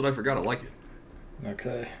some stuff that I forgot. I like it.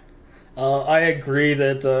 Okay. I agree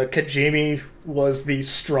that Kijimi was the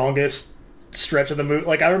strongest stretch of the movie.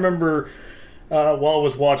 Like, I remember while I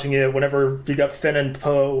was watching it, whenever you got Finn and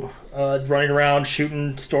Poe running around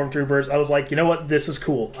shooting stormtroopers, I was like, you know what? This is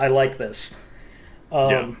cool. I like this.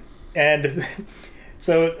 And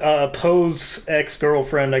so Poe's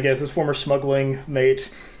ex-girlfriend, I guess, his former smuggling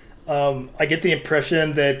mate, I get the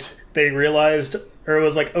impression that they realized, or it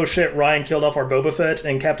was like, oh shit, Ryan killed off our Boba Fett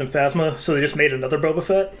and Captain Phasma, so they just made another Boba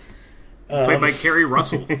Fett. Played by Kerry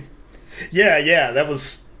Russell. Yeah, that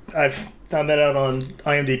was... I've found that out on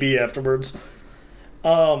IMDb afterwards.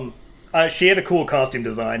 She had a cool costume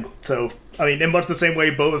design, so, I mean, in much the same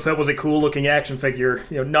way Boba Fett was a cool-looking action figure,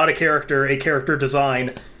 you know, not a character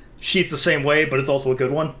design. She's the same way, but it's also a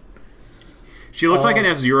good one. She looked like an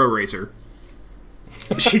F-Zero racer.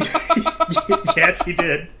 She did. Yeah, she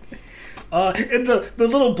did. And the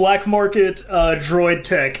little black market droid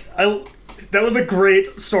tech, that was a great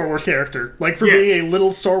Star Wars character. Like, for being a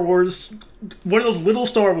little Star Wars... One of those little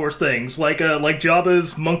Star Wars things, like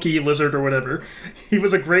Jabba's monkey lizard or whatever. He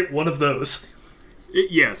was a great one of those.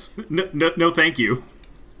 Yes. No, thank you.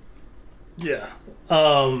 Yeah.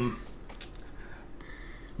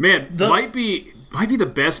 Man, might be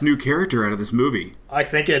the best new character out of this movie. I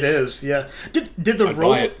think it is. Yeah. Did the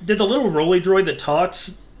little Rolly droid that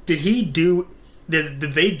talks? Did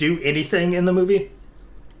they do anything in the movie?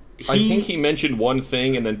 I think he mentioned one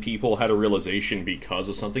thing, and then people had a realization because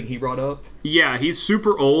of something he brought up. Yeah, he's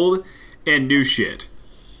super old and new shit.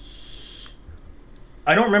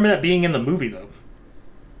 I don't remember that being in the movie, though.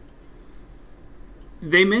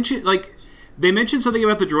 They mentioned something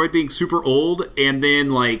about the droid being super old, and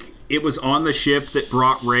then, like, it was on the ship that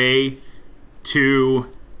brought Rey to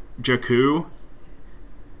Jakku.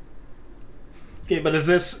 Okay, but is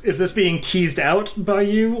this being teased out by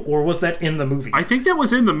you, or was that in the movie? I think that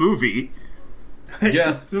was in the movie.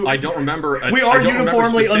 Yeah, I don't remember. We are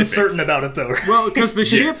uniformly uncertain about it, though. Well, because the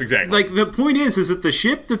ship, yes, exactly. Like, the point is that the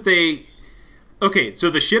ship that they... Okay, so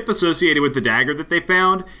the ship associated with the dagger that they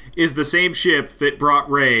found is the same ship that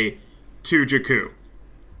brought Rey to Jakku.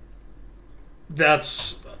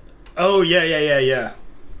 That's... Oh, yeah.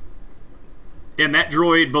 And that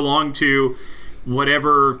droid belonged to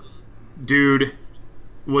whatever dude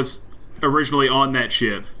was originally on that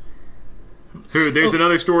ship. There's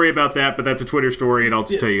another story about that, but that's a Twitter story, and I'll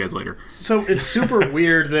just tell you guys later. So it's super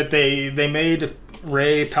weird that they made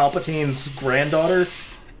Rey Palpatine's granddaughter,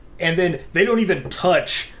 and then they don't even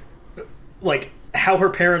touch, like, how her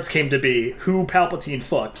parents came to be, who Palpatine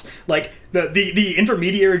fucked. Like, the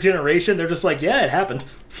intermediary generation, they're just like, yeah, it happened.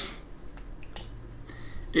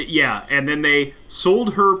 Yeah, and then they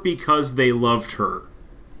sold her because they loved her.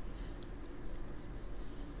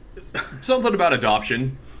 Something about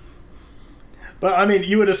adoption. But, I mean,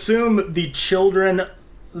 you would assume the child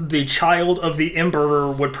of the Emperor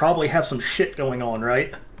would probably have some shit going on,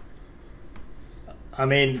 right? I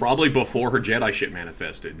mean... Probably before her Jedi shit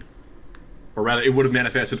manifested. Or rather, it would have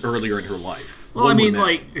manifested earlier in her life. Well, I mean,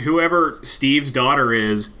 like, whoever Steve's daughter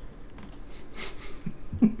is...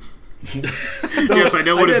 Yes, I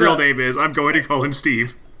know what his real name is. I'm going to call him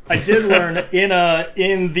Steve. I did learn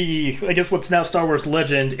in the, I guess what's now Star Wars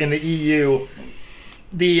Legend in the EU,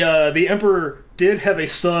 the Emperor did have a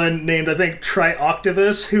son named, I think,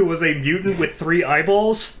 Trioctavus, who was a mutant with 3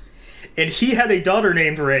 eyeballs, and he had a daughter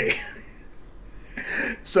named Rey.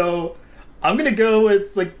 So I'm gonna go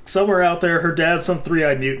with, like, somewhere out there, her dad's some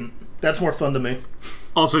 3-eyed mutant. That's more fun to me.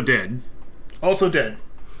 Also dead. Also dead.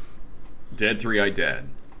 Dead 3-eyed dad.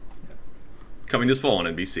 Coming this fall on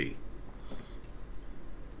NBC.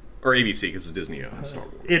 Or ABC, because it's Disney Star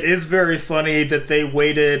Wars. It is very funny that they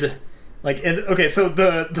waited... Like, and, okay, so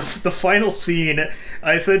the final scene,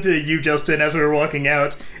 I said to you, Justin, as we were walking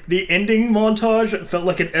out, the ending montage felt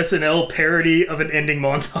like an SNL parody of an ending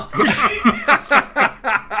montage.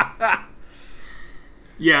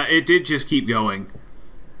 Yeah, it did just keep going.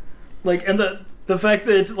 Like, and the fact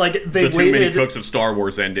that like they the waited, too many cooks of Star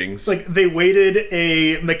Wars endings. like they waited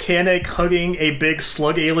a mechanic hugging a big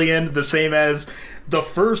slug alien, the same as the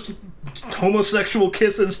first homosexual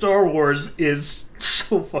kiss in Star Wars, is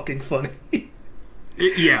so fucking funny.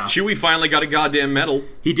 Yeah, Chewie finally got a goddamn medal.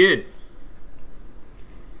 he did.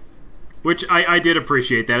 Which I did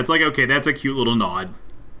appreciate that. It's like, okay, that's a cute little nod.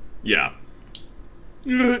 Yeah.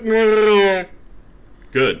 Good.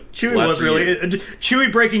 Chewie Glad was for really you.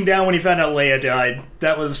 Chewie breaking down when he found out Leia died.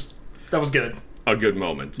 That was good. A good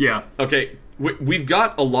moment. Yeah. Okay, we've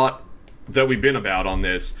got a lot that we've been about on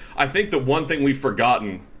this. I think the one thing we've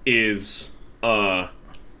forgotten is the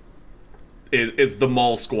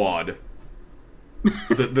Maul Squad.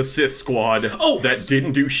 the Sith Squad that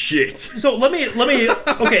didn't do shit. So let me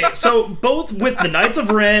okay, so both with the Knights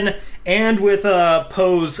of Ren and with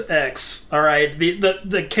Poe's X, all right,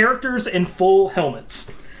 the characters in full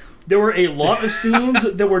helmets. There were a lot of scenes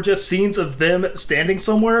that were just scenes of them standing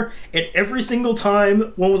somewhere, and every single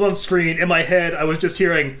time one was on screen, in my head I was just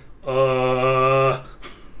hearing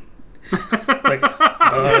like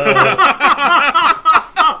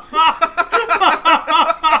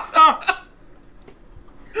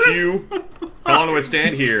You, how long do I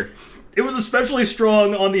stand here? It was especially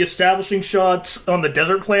strong on the establishing shots on the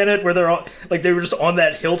desert planet where they're all, like they were just on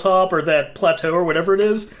that hilltop or that plateau or whatever it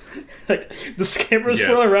is. Like the camera's Yes.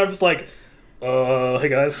 swirling around, just like, hey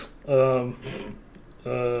guys,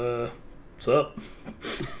 what's up?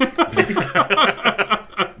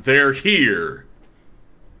 They're here.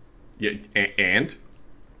 Yeah, and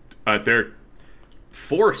they're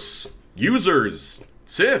Force users,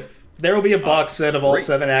 Sith. There will be a box set of all great.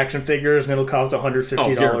 7 action figures, and it'll cost $150.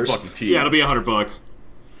 Oh, guarantee. Yeah, it'll be $100.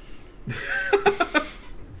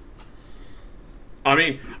 I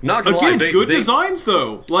mean, not gonna lie, Again, they, good they, designs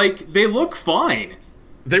though. Like, they look fine.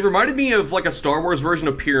 they reminded me of like a Star Wars version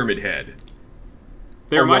of Pyramid Head.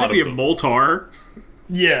 They A reminded lot me of of them. Moltar.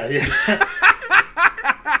 Yeah.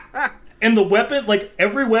 And the weapon, like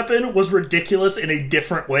every weapon was ridiculous in a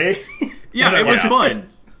different way. Yeah, it was Yeah. fun.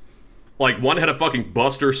 Like one had a fucking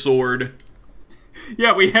Buster sword.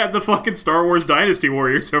 Yeah, we had the fucking Star Wars Dynasty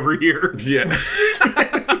Warriors over here. Yeah.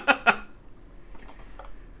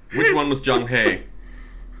 Which one was Zhang He?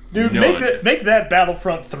 Dude, None. make that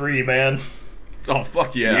Battlefront 3, man. Oh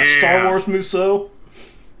fuck yeah. Yeah. Star Wars Musso.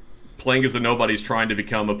 Playing as the nobodies trying to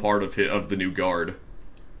become a part of the new guard.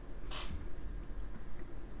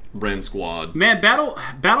 Ren Squad. Man,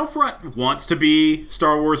 Battlefront wants to be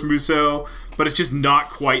Star Wars Muso, but it's just not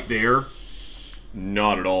quite there.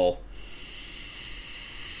 Not at all.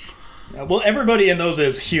 Well, everybody in those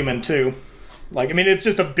is human, too. Like, I mean, it's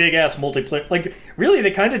just a big-ass multiplayer. Like, really,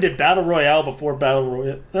 they kind of did Battle Royale before Battle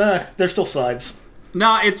Royale. They're still sides.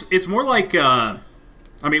 Nah, it's more like, I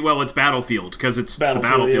mean, well, it's Battlefield, because it's the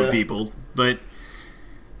Battlefield yeah. people, but,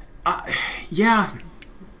 yeah,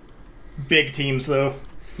 Big teams, though.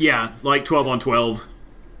 yeah, like 12 on 12.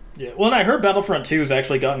 Yeah. Well, and I heard Battlefront 2 has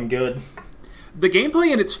actually gotten good. The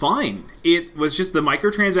gameplay, and it's fine. It was just the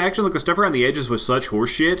microtransaction, like the stuff around the edges was such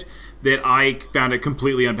horseshit that I found it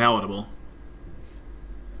completely unpalatable.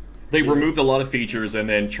 They removed a lot of features and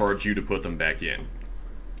then charged you to put them back in.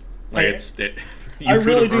 Like I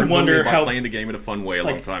really do wonder how playing the game in a fun way a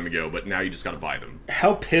long time ago, but now you just got to buy them.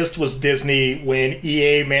 How pissed was Disney when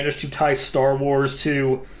EA managed to tie Star Wars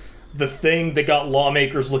to the thing that got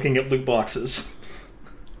lawmakers looking at loot boxes?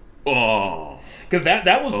 Oh, Because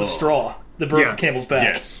that was the straw that broke the camel's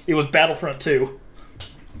back. Yes. It was Battlefront 2.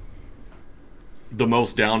 the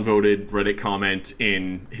most downvoted Reddit comment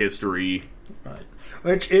in history. Right.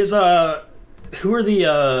 Which is who are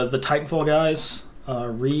the Titanfall guys?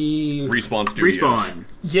 Respawn Studios. Respawn.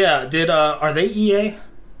 Yeah, are they EA?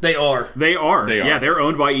 They are. They are. They are. Yeah, they're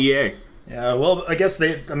owned by E EA. Yeah, well, I guess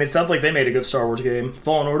it sounds like they made a good Star Wars game.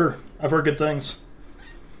 Fallen Order. I've heard good things.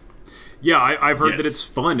 Yeah, I've heard that Yes. it's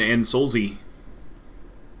fun and soulsy.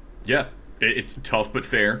 Yeah, it's tough but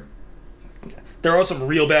fair. There are some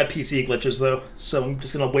real bad PC glitches, though, so I'm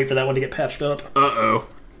just going to wait for that one to get patched up. Uh-oh.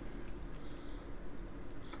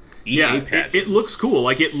 Yeah, patches. it looks cool.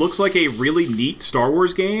 Like, it looks like a really neat Star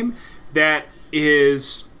Wars game that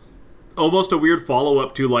is almost a weird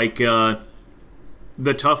follow-up to, like,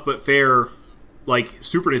 the tough but fair, like,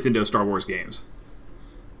 Super Nintendo Star Wars games.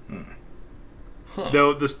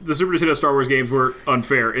 Though the Super Nintendo Star Wars games were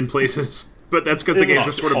unfair in places, but that's because the games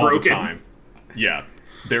are sort of all the broken. time. Yeah,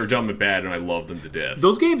 they're dumb and bad, and I love them to death.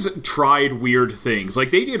 Those games tried weird things.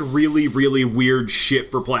 Like, they did really, really weird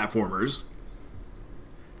shit for platformers.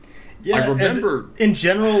 Yeah, I remember- and in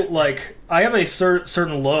general, like, I have a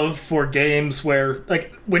certain love for games where,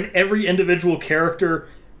 like, when every individual character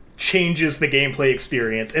changes the gameplay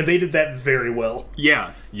experience, and they did that very well.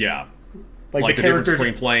 Yeah. Yeah. Like the difference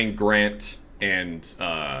between playing Grant and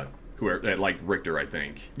whoever, like Richter, I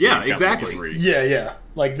think. Yeah, in exactly. Castlevania III. Yeah.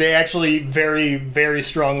 Like they actually very, very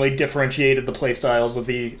strongly differentiated the playstyles of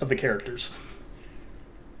the characters.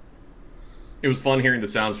 It was fun hearing the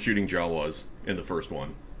sounds of shooting Jawas in the first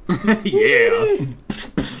one. Yeah.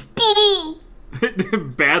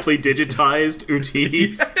 Badly digitized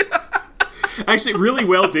Uti's. Actually, really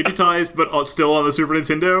well digitized, but still on the Super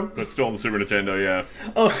Nintendo. But still on the Super Nintendo, yeah.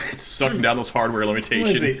 Oh, Sucking down those hardware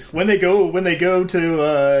limitations. when they go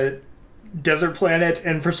to Desert Planet,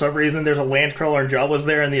 and for some reason there's a land crawler and Jawas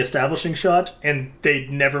there in the establishing shot, and they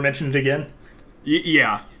never mentioned it again.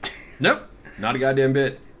 Yeah. Nope. Not a goddamn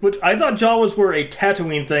bit. Which I thought Jawas were a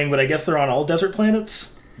Tatooine thing, but I guess they're on all desert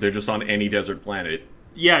planets. They're just on any desert planet.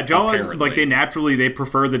 Yeah, Jawas, Apparently. like, they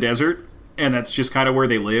prefer the desert, and that's just kind of where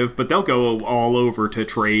they live, but they'll go all over to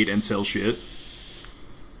trade and sell shit.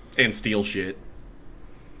 And steal shit.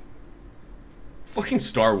 Fucking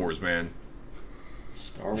Star Wars, man.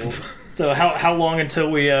 Star Wars. So how long until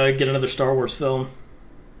we get another Star Wars film?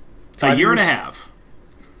 A year and a half.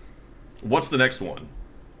 What's the next one?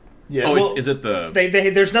 Yeah. Oh, well, is it the...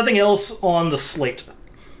 there's nothing else on the slate.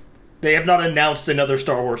 They have not announced another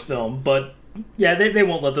Star Wars film, but yeah, they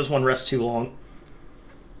won't let this one rest too long.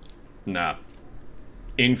 Nah.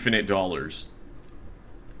 Infinite dollars.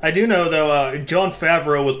 I do know, though, Jon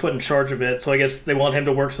Favreau was put in charge of it, so I guess they want him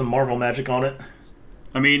to work some Marvel magic on it.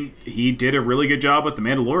 I mean, he did a really good job with The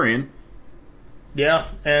Mandalorian. Yeah,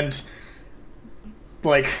 and,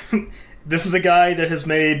 like, this is a guy that has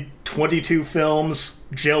made 22 films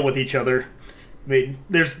gel with each other. I mean,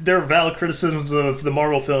 there are valid criticisms of the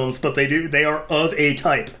Marvel films, but they are of a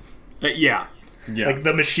type. Yeah. Like,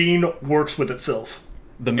 the machine works with itself.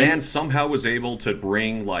 The man somehow was able to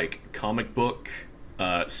bring, like, comic book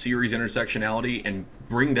series intersectionality and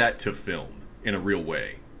bring that to film in a real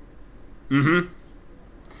way. Mm-hmm.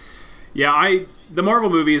 Yeah, the Marvel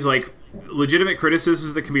movies, like, legitimate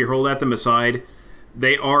criticisms that can be hurled at them aside,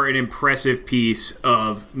 they are an impressive piece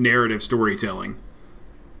of narrative storytelling.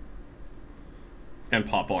 And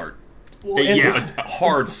pop art. Well, and yeah.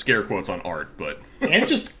 Hard scare quotes on art, but... and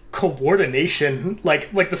just coordination,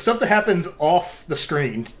 like the stuff that happens off the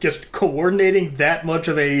screen, just coordinating that much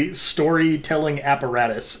of a storytelling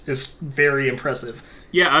apparatus is very impressive.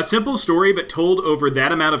 Yeah, a simple story, but told over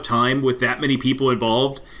that amount of time with that many people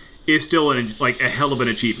involved is still a hell of an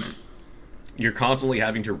achievement. You're constantly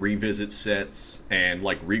having to revisit sets and,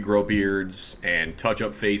 like, regrow beards and touch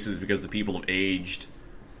up faces because the people have aged,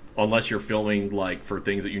 unless you're filming, like, for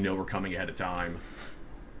things that you know are coming ahead of time.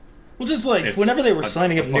 Well, just like, whenever they were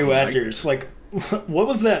signing up new actors, like, what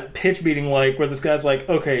was that pitch meeting like where this guy's like,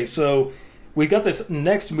 okay, so we got this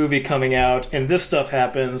next movie coming out, and this stuff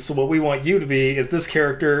happens, so what we want you to be is this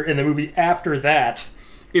character in the movie after that.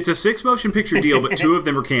 It's a 6 motion picture deal, but 2 of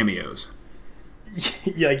them are cameos.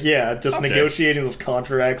 Just negotiating those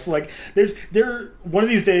contracts. Like, one of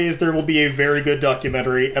these days there will be a very good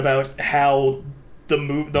documentary about how the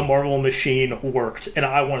Marvel machine worked, and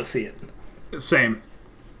I want to see it. Same.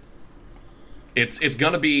 It's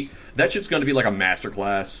gonna be, that shit's gonna be like a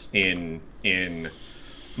masterclass in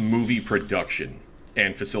movie production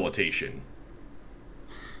and facilitation.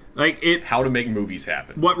 Like, how to make movies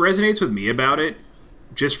happen. What resonates with me about it,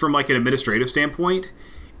 just from like an administrative standpoint,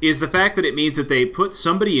 is the fact that it means that they put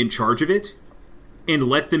somebody in charge of it and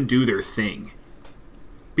let them do their thing.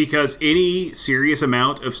 Because any serious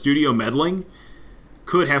amount of studio meddling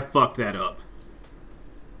could have fucked that up.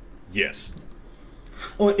 Yes.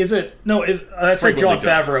 Oh, is it? No, I said Jon Frequently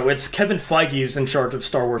does. Favreau. It's Kevin Feige's in charge of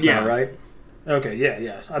Star Wars now, right? Okay,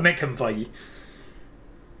 yeah. I meant Kevin Feige.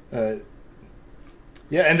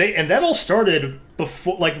 Yeah, and that all started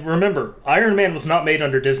before. Like, remember, Iron Man was not made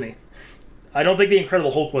under Disney. I don't think the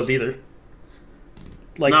Incredible Hulk was either.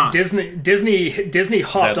 Like, nah. Disney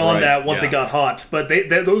hopped on that once it got hot, but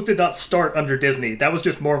those did not start under Disney. That was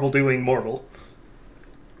just Marvel doing Marvel.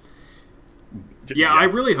 Yeah, I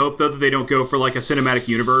really hope, though, that they don't go for, like, a cinematic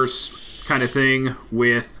universe kind of thing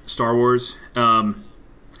with Star Wars.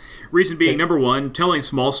 Reason being, number one, telling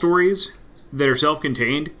small stories that are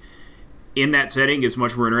self-contained in that setting is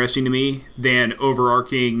much more interesting to me than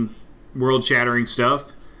overarching, world-shattering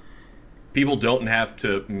stuff. People don't have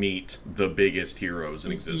to meet the biggest heroes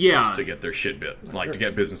in existence to get their shit bit, like, to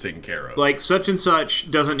get business taken care of. Like, such and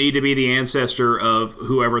such doesn't need to be the ancestor of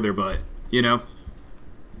whoever their butt, you know?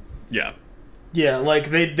 Yeah. Yeah, like,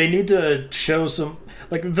 they need to show some...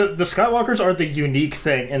 Like, the Skywalkers are the unique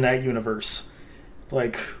thing in that universe.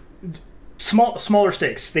 Like, smaller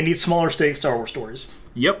stakes. They need smaller stakes Star Wars stories.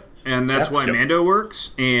 Yep. And that's why Mando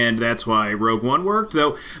works, and that's why Rogue One worked.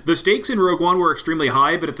 Though the stakes in Rogue One were extremely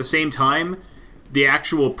high, but at the same time, the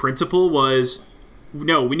actual principle was,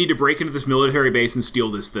 no, we need to break into this military base and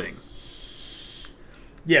steal this thing.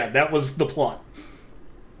 Yeah, that was the plot.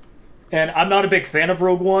 And I'm not a big fan of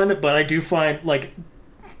Rogue One, but I do find, like,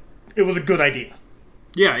 it was a good idea.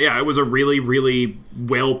 Yeah, it was a really, really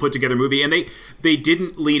well put together movie, and they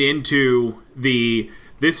didn't lean into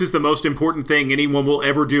this is the most important thing anyone will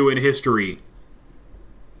ever do in history.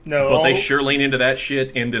 No, but they sure lean into that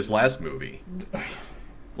shit in this last movie.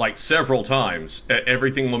 Like, several times,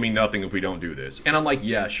 everything will mean nothing if we don't do this. And I'm like,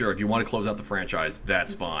 yeah, sure, if you want to close out the franchise,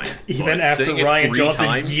 that's fine. Even but after Rian Johnson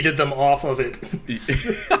yeeted them off of it.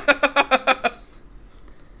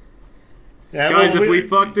 Yeah, guys, if we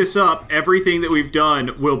fuck this up, everything that we've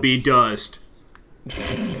done will be dust.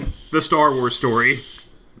 The Star Wars story.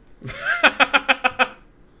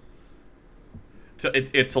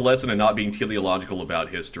 It's a lesson in not being teleological about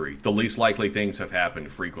history. The least likely things have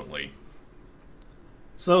happened frequently.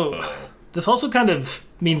 So, this also kind of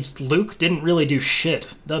means Luke didn't really do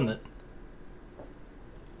shit, doesn't it?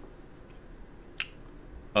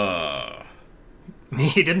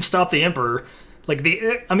 He didn't stop the Emperor. Like,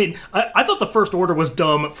 I thought the First Order was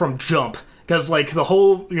dumb from jump. Because, like, the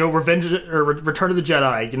whole, Return of the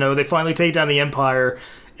Jedi, they finally take down the Empire.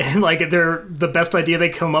 And, like, the best idea they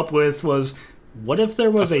come up with was, what if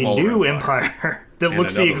there was a new empire that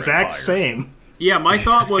looks the exact same? Yeah, my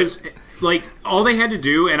thought was, like, all they had to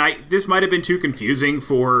do, and this might have been too confusing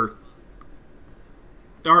or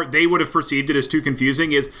they would have perceived it as too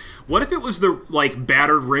confusing, is what if it was the, like,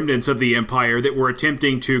 battered remnants of the Empire that were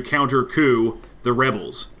attempting to counter-coup the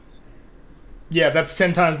rebels? Yeah, that's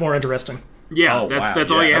 10 times more interesting. Yeah, that's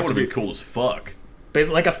all you have to do. That would be cool as fuck.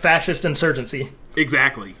 Basically, like a fascist insurgency.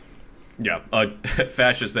 Exactly. Yeah,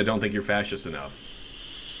 fascists that don't think you're fascist enough.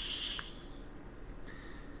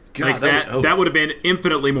 God, like that would have been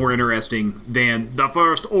infinitely more interesting than the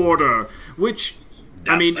First Order, which,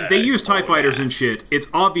 they use TIE fighters and shit. It's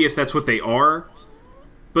obvious that's what they are,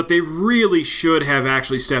 but they really should have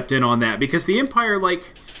actually stepped in on that, because the Empire,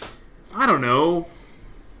 like, I don't know.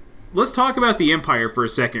 Let's talk about the Empire for a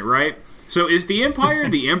second, right? So is the Empire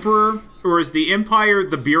the Emperor, or is the Empire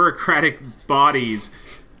the bureaucratic bodies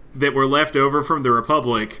that were left over from the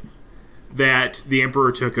Republic that the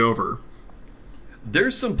Emperor took over?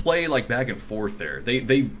 There's some play, like, back and forth there.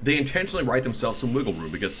 They intentionally write themselves some wiggle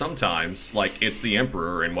room, because sometimes, like, it's the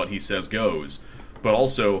Emperor and what he says goes. But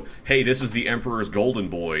also, hey, this is the Emperor's golden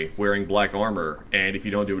boy wearing black armor, and if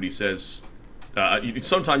you don't do what he says,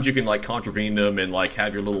 sometimes you can, like, contravene them and, like,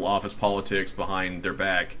 have your little office politics behind their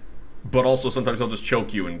back. But also, sometimes he'll just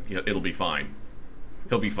choke you and it'll be fine.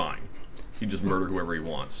 He'll be fine. He just murder whoever he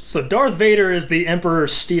wants. So Darth Vader is the Emperor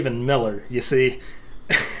Stephen Miller, you see.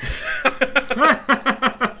 God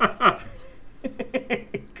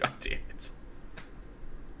damn it.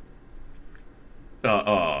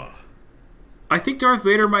 I think Darth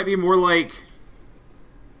Vader might be more like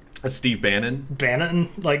a Steve Bannon. Bannon?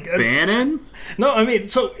 Like Bannon? No,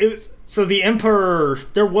 so the Emperor,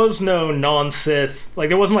 there was no non-Sith, like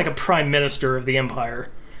there wasn't like a prime minister of the Empire.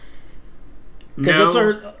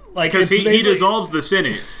 No, because he dissolves the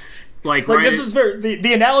Senate. Like right. This is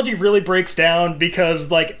the analogy really breaks down, because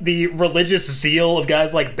like the religious zeal of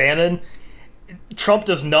guys like Bannon, Trump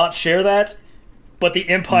does not share that, but the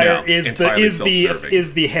Empire is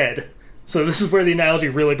the head. So this is where the analogy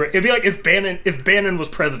really breaks. It'd be like if Bannon was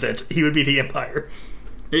president, he would be the Empire.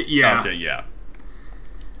 Yeah. Okay, yeah.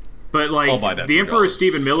 But like the Emperor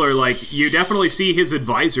Stephen Miller, like you definitely see his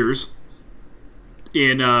advisors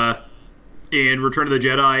in Return of the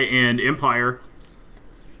Jedi and Empire.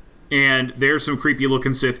 And there's some creepy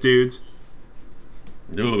looking Sith dudes.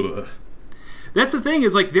 Ugh. That's the thing,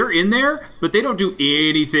 is like they're in there, but they don't do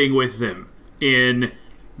anything with them in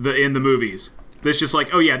the movies. It's just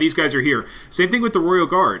like, oh yeah, these guys are here. Same thing with the Royal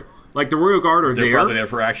Guard. Like the Royal Guard are there. They're probably there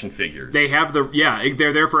for action figures. They have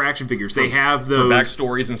they're there for action figures. They have those for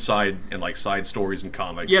backstories and side stories and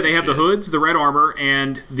comics. Yeah, they have the hoods, the red armor,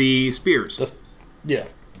 and the spears. Yeah.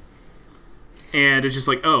 And it's just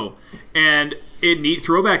like, oh, and neat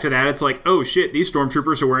throwback to that. It's like, oh shit, these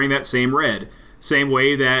stormtroopers are wearing that same red, same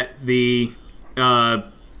way that the I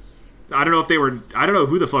don't know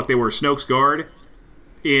who the fuck they were. Snoke's guard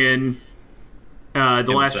in The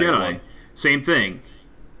Last Jedi. One. Same thing.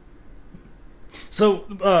 So,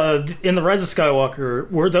 in The Rise of Skywalker,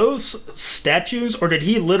 were those statues, or did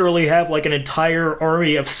he literally have like an entire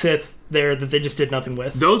army of Sith there that they just did nothing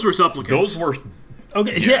with? Those were supplicants.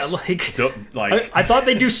 Okay, Yes. yeah, like, Like I thought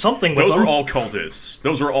they'd do something with those them. were all cultists.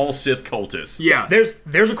 Those were all Sith cultists. Yeah.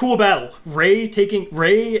 There's a cool battle.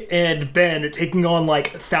 Rey and Ben taking on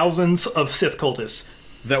like thousands of Sith cultists.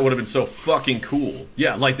 That would have been so fucking cool.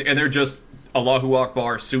 Yeah, like, and they're just Allahu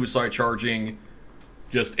Akbar, suicide charging,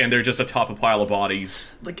 and they're just atop a pile of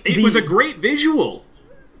bodies. Like It was a great visual.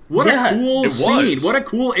 What Yeah, a cool it scene. was. What a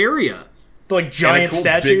cool area. like And a giant cool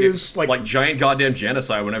statues, like giant goddamn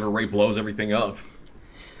genocide whenever Rey blows everything up.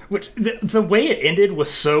 which the way it ended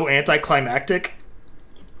was so anticlimactic.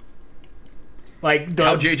 Like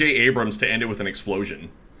How J.J. Abrams to end it with an explosion.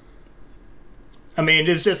 I mean,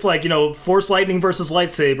 it's just like, Force lightning versus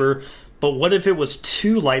lightsaber, but what if it was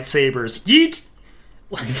two lightsabers? Yeet!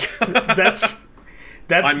 Like, that's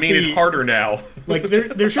I mean, it's harder now. Like,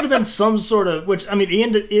 there should have been some sort of, which, I mean,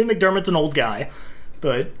 Ian McDermott's an old guy,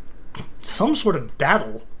 but some sort of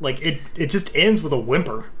battle. Like, it just ends with a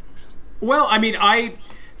whimper. Well, I mean,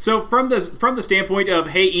 so from the standpoint of,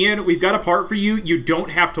 hey, Ian, we've got a part for you. You don't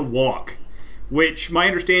have to walk, which my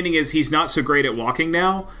understanding is he's not so great at walking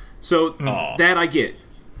now. So that I get.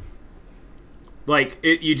 Like,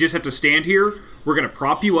 you just have to stand here. We're going to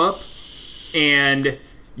prop you up, and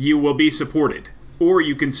you will be supported. Or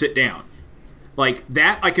you can sit down. Like,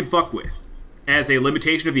 that I can fuck with. As a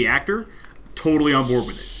limitation of the actor, totally on board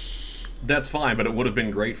with it. That's fine, but it would have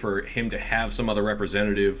been great for him to have some other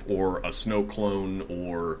representative or a Snoke clone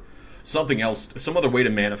or something else, some other way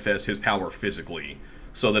to manifest his power physically.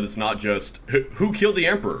 So that it's not just who killed the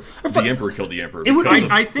Emperor. The Emperor killed the Emperor. would because be-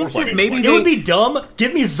 of I think Force that lightning maybe flash. It would be dumb.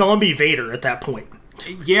 Give me zombie Vader at that point.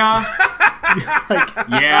 Yeah.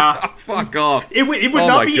 Yeah. Fuck off. It would Oh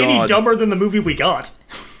not my be any God. dumber than the movie we got.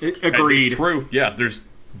 Agreed. It's true. Yeah,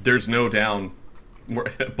 there's no down.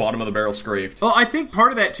 Bottom of the barrel scraped. Well, I think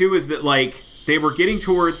part of that too is that like they were getting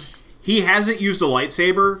towards he hasn't used a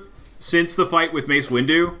lightsaber since the fight with Mace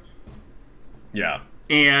Windu, Yeah.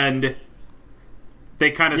 and they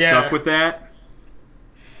kind of Yeah. stuck with that.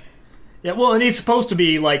 Yeah, well, and he's supposed to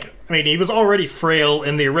be like, I mean, he was already frail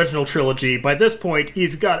in the original trilogy. By this point,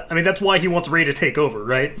 that's why he wants Rey to take over,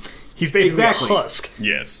 right? He's basically Exactly. a husk.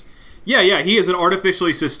 Yes. Yeah, he is an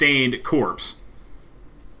artificially sustained corpse.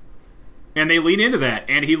 And they lean into that,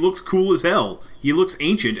 and he looks cool as hell. He looks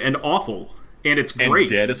ancient and awful, and it's And great.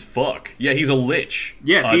 dead as fuck. Yeah, he's a lich.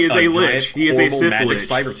 Yes, he is a lich. giant, He is a horrible Sith magic lich.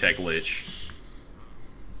 Cybertech lich.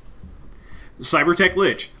 Cybertech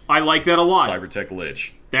Lich. I like that a lot. Cybertech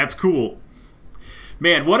lich. That's cool.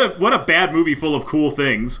 Man, what a bad movie full of cool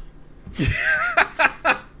things.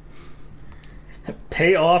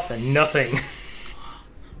 Pay off and nothing.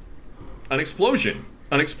 An explosion.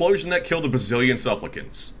 An explosion that killed a bazillion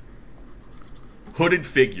supplicants. Hooded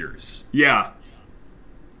figures. Yeah.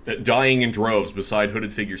 Dying in droves beside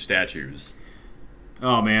hooded figure statues.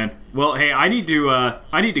 Oh man. Well, hey, I need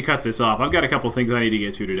to cut this off. I've got a couple things I need to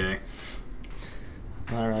get to today.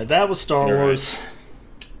 All right, that was Star right. Wars.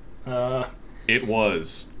 It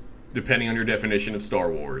was, depending on your definition of Star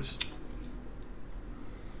Wars.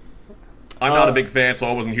 I'm not a big fan, so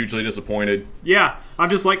I wasn't hugely disappointed. Yeah, I'm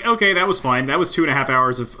just like, okay, that was fine. That was 2.5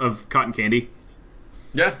 hours of cotton candy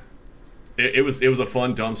Yeah. It was a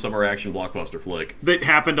fun, dumb summer action blockbuster flick. that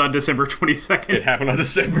happened on December 22nd. It happened on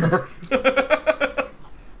December.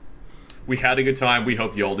 We had a good time. We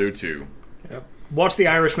hope y'all do too. Yep. Watch The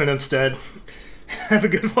Irishman instead. Have a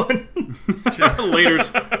good one.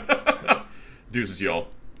 Laters. Deuces, y'all.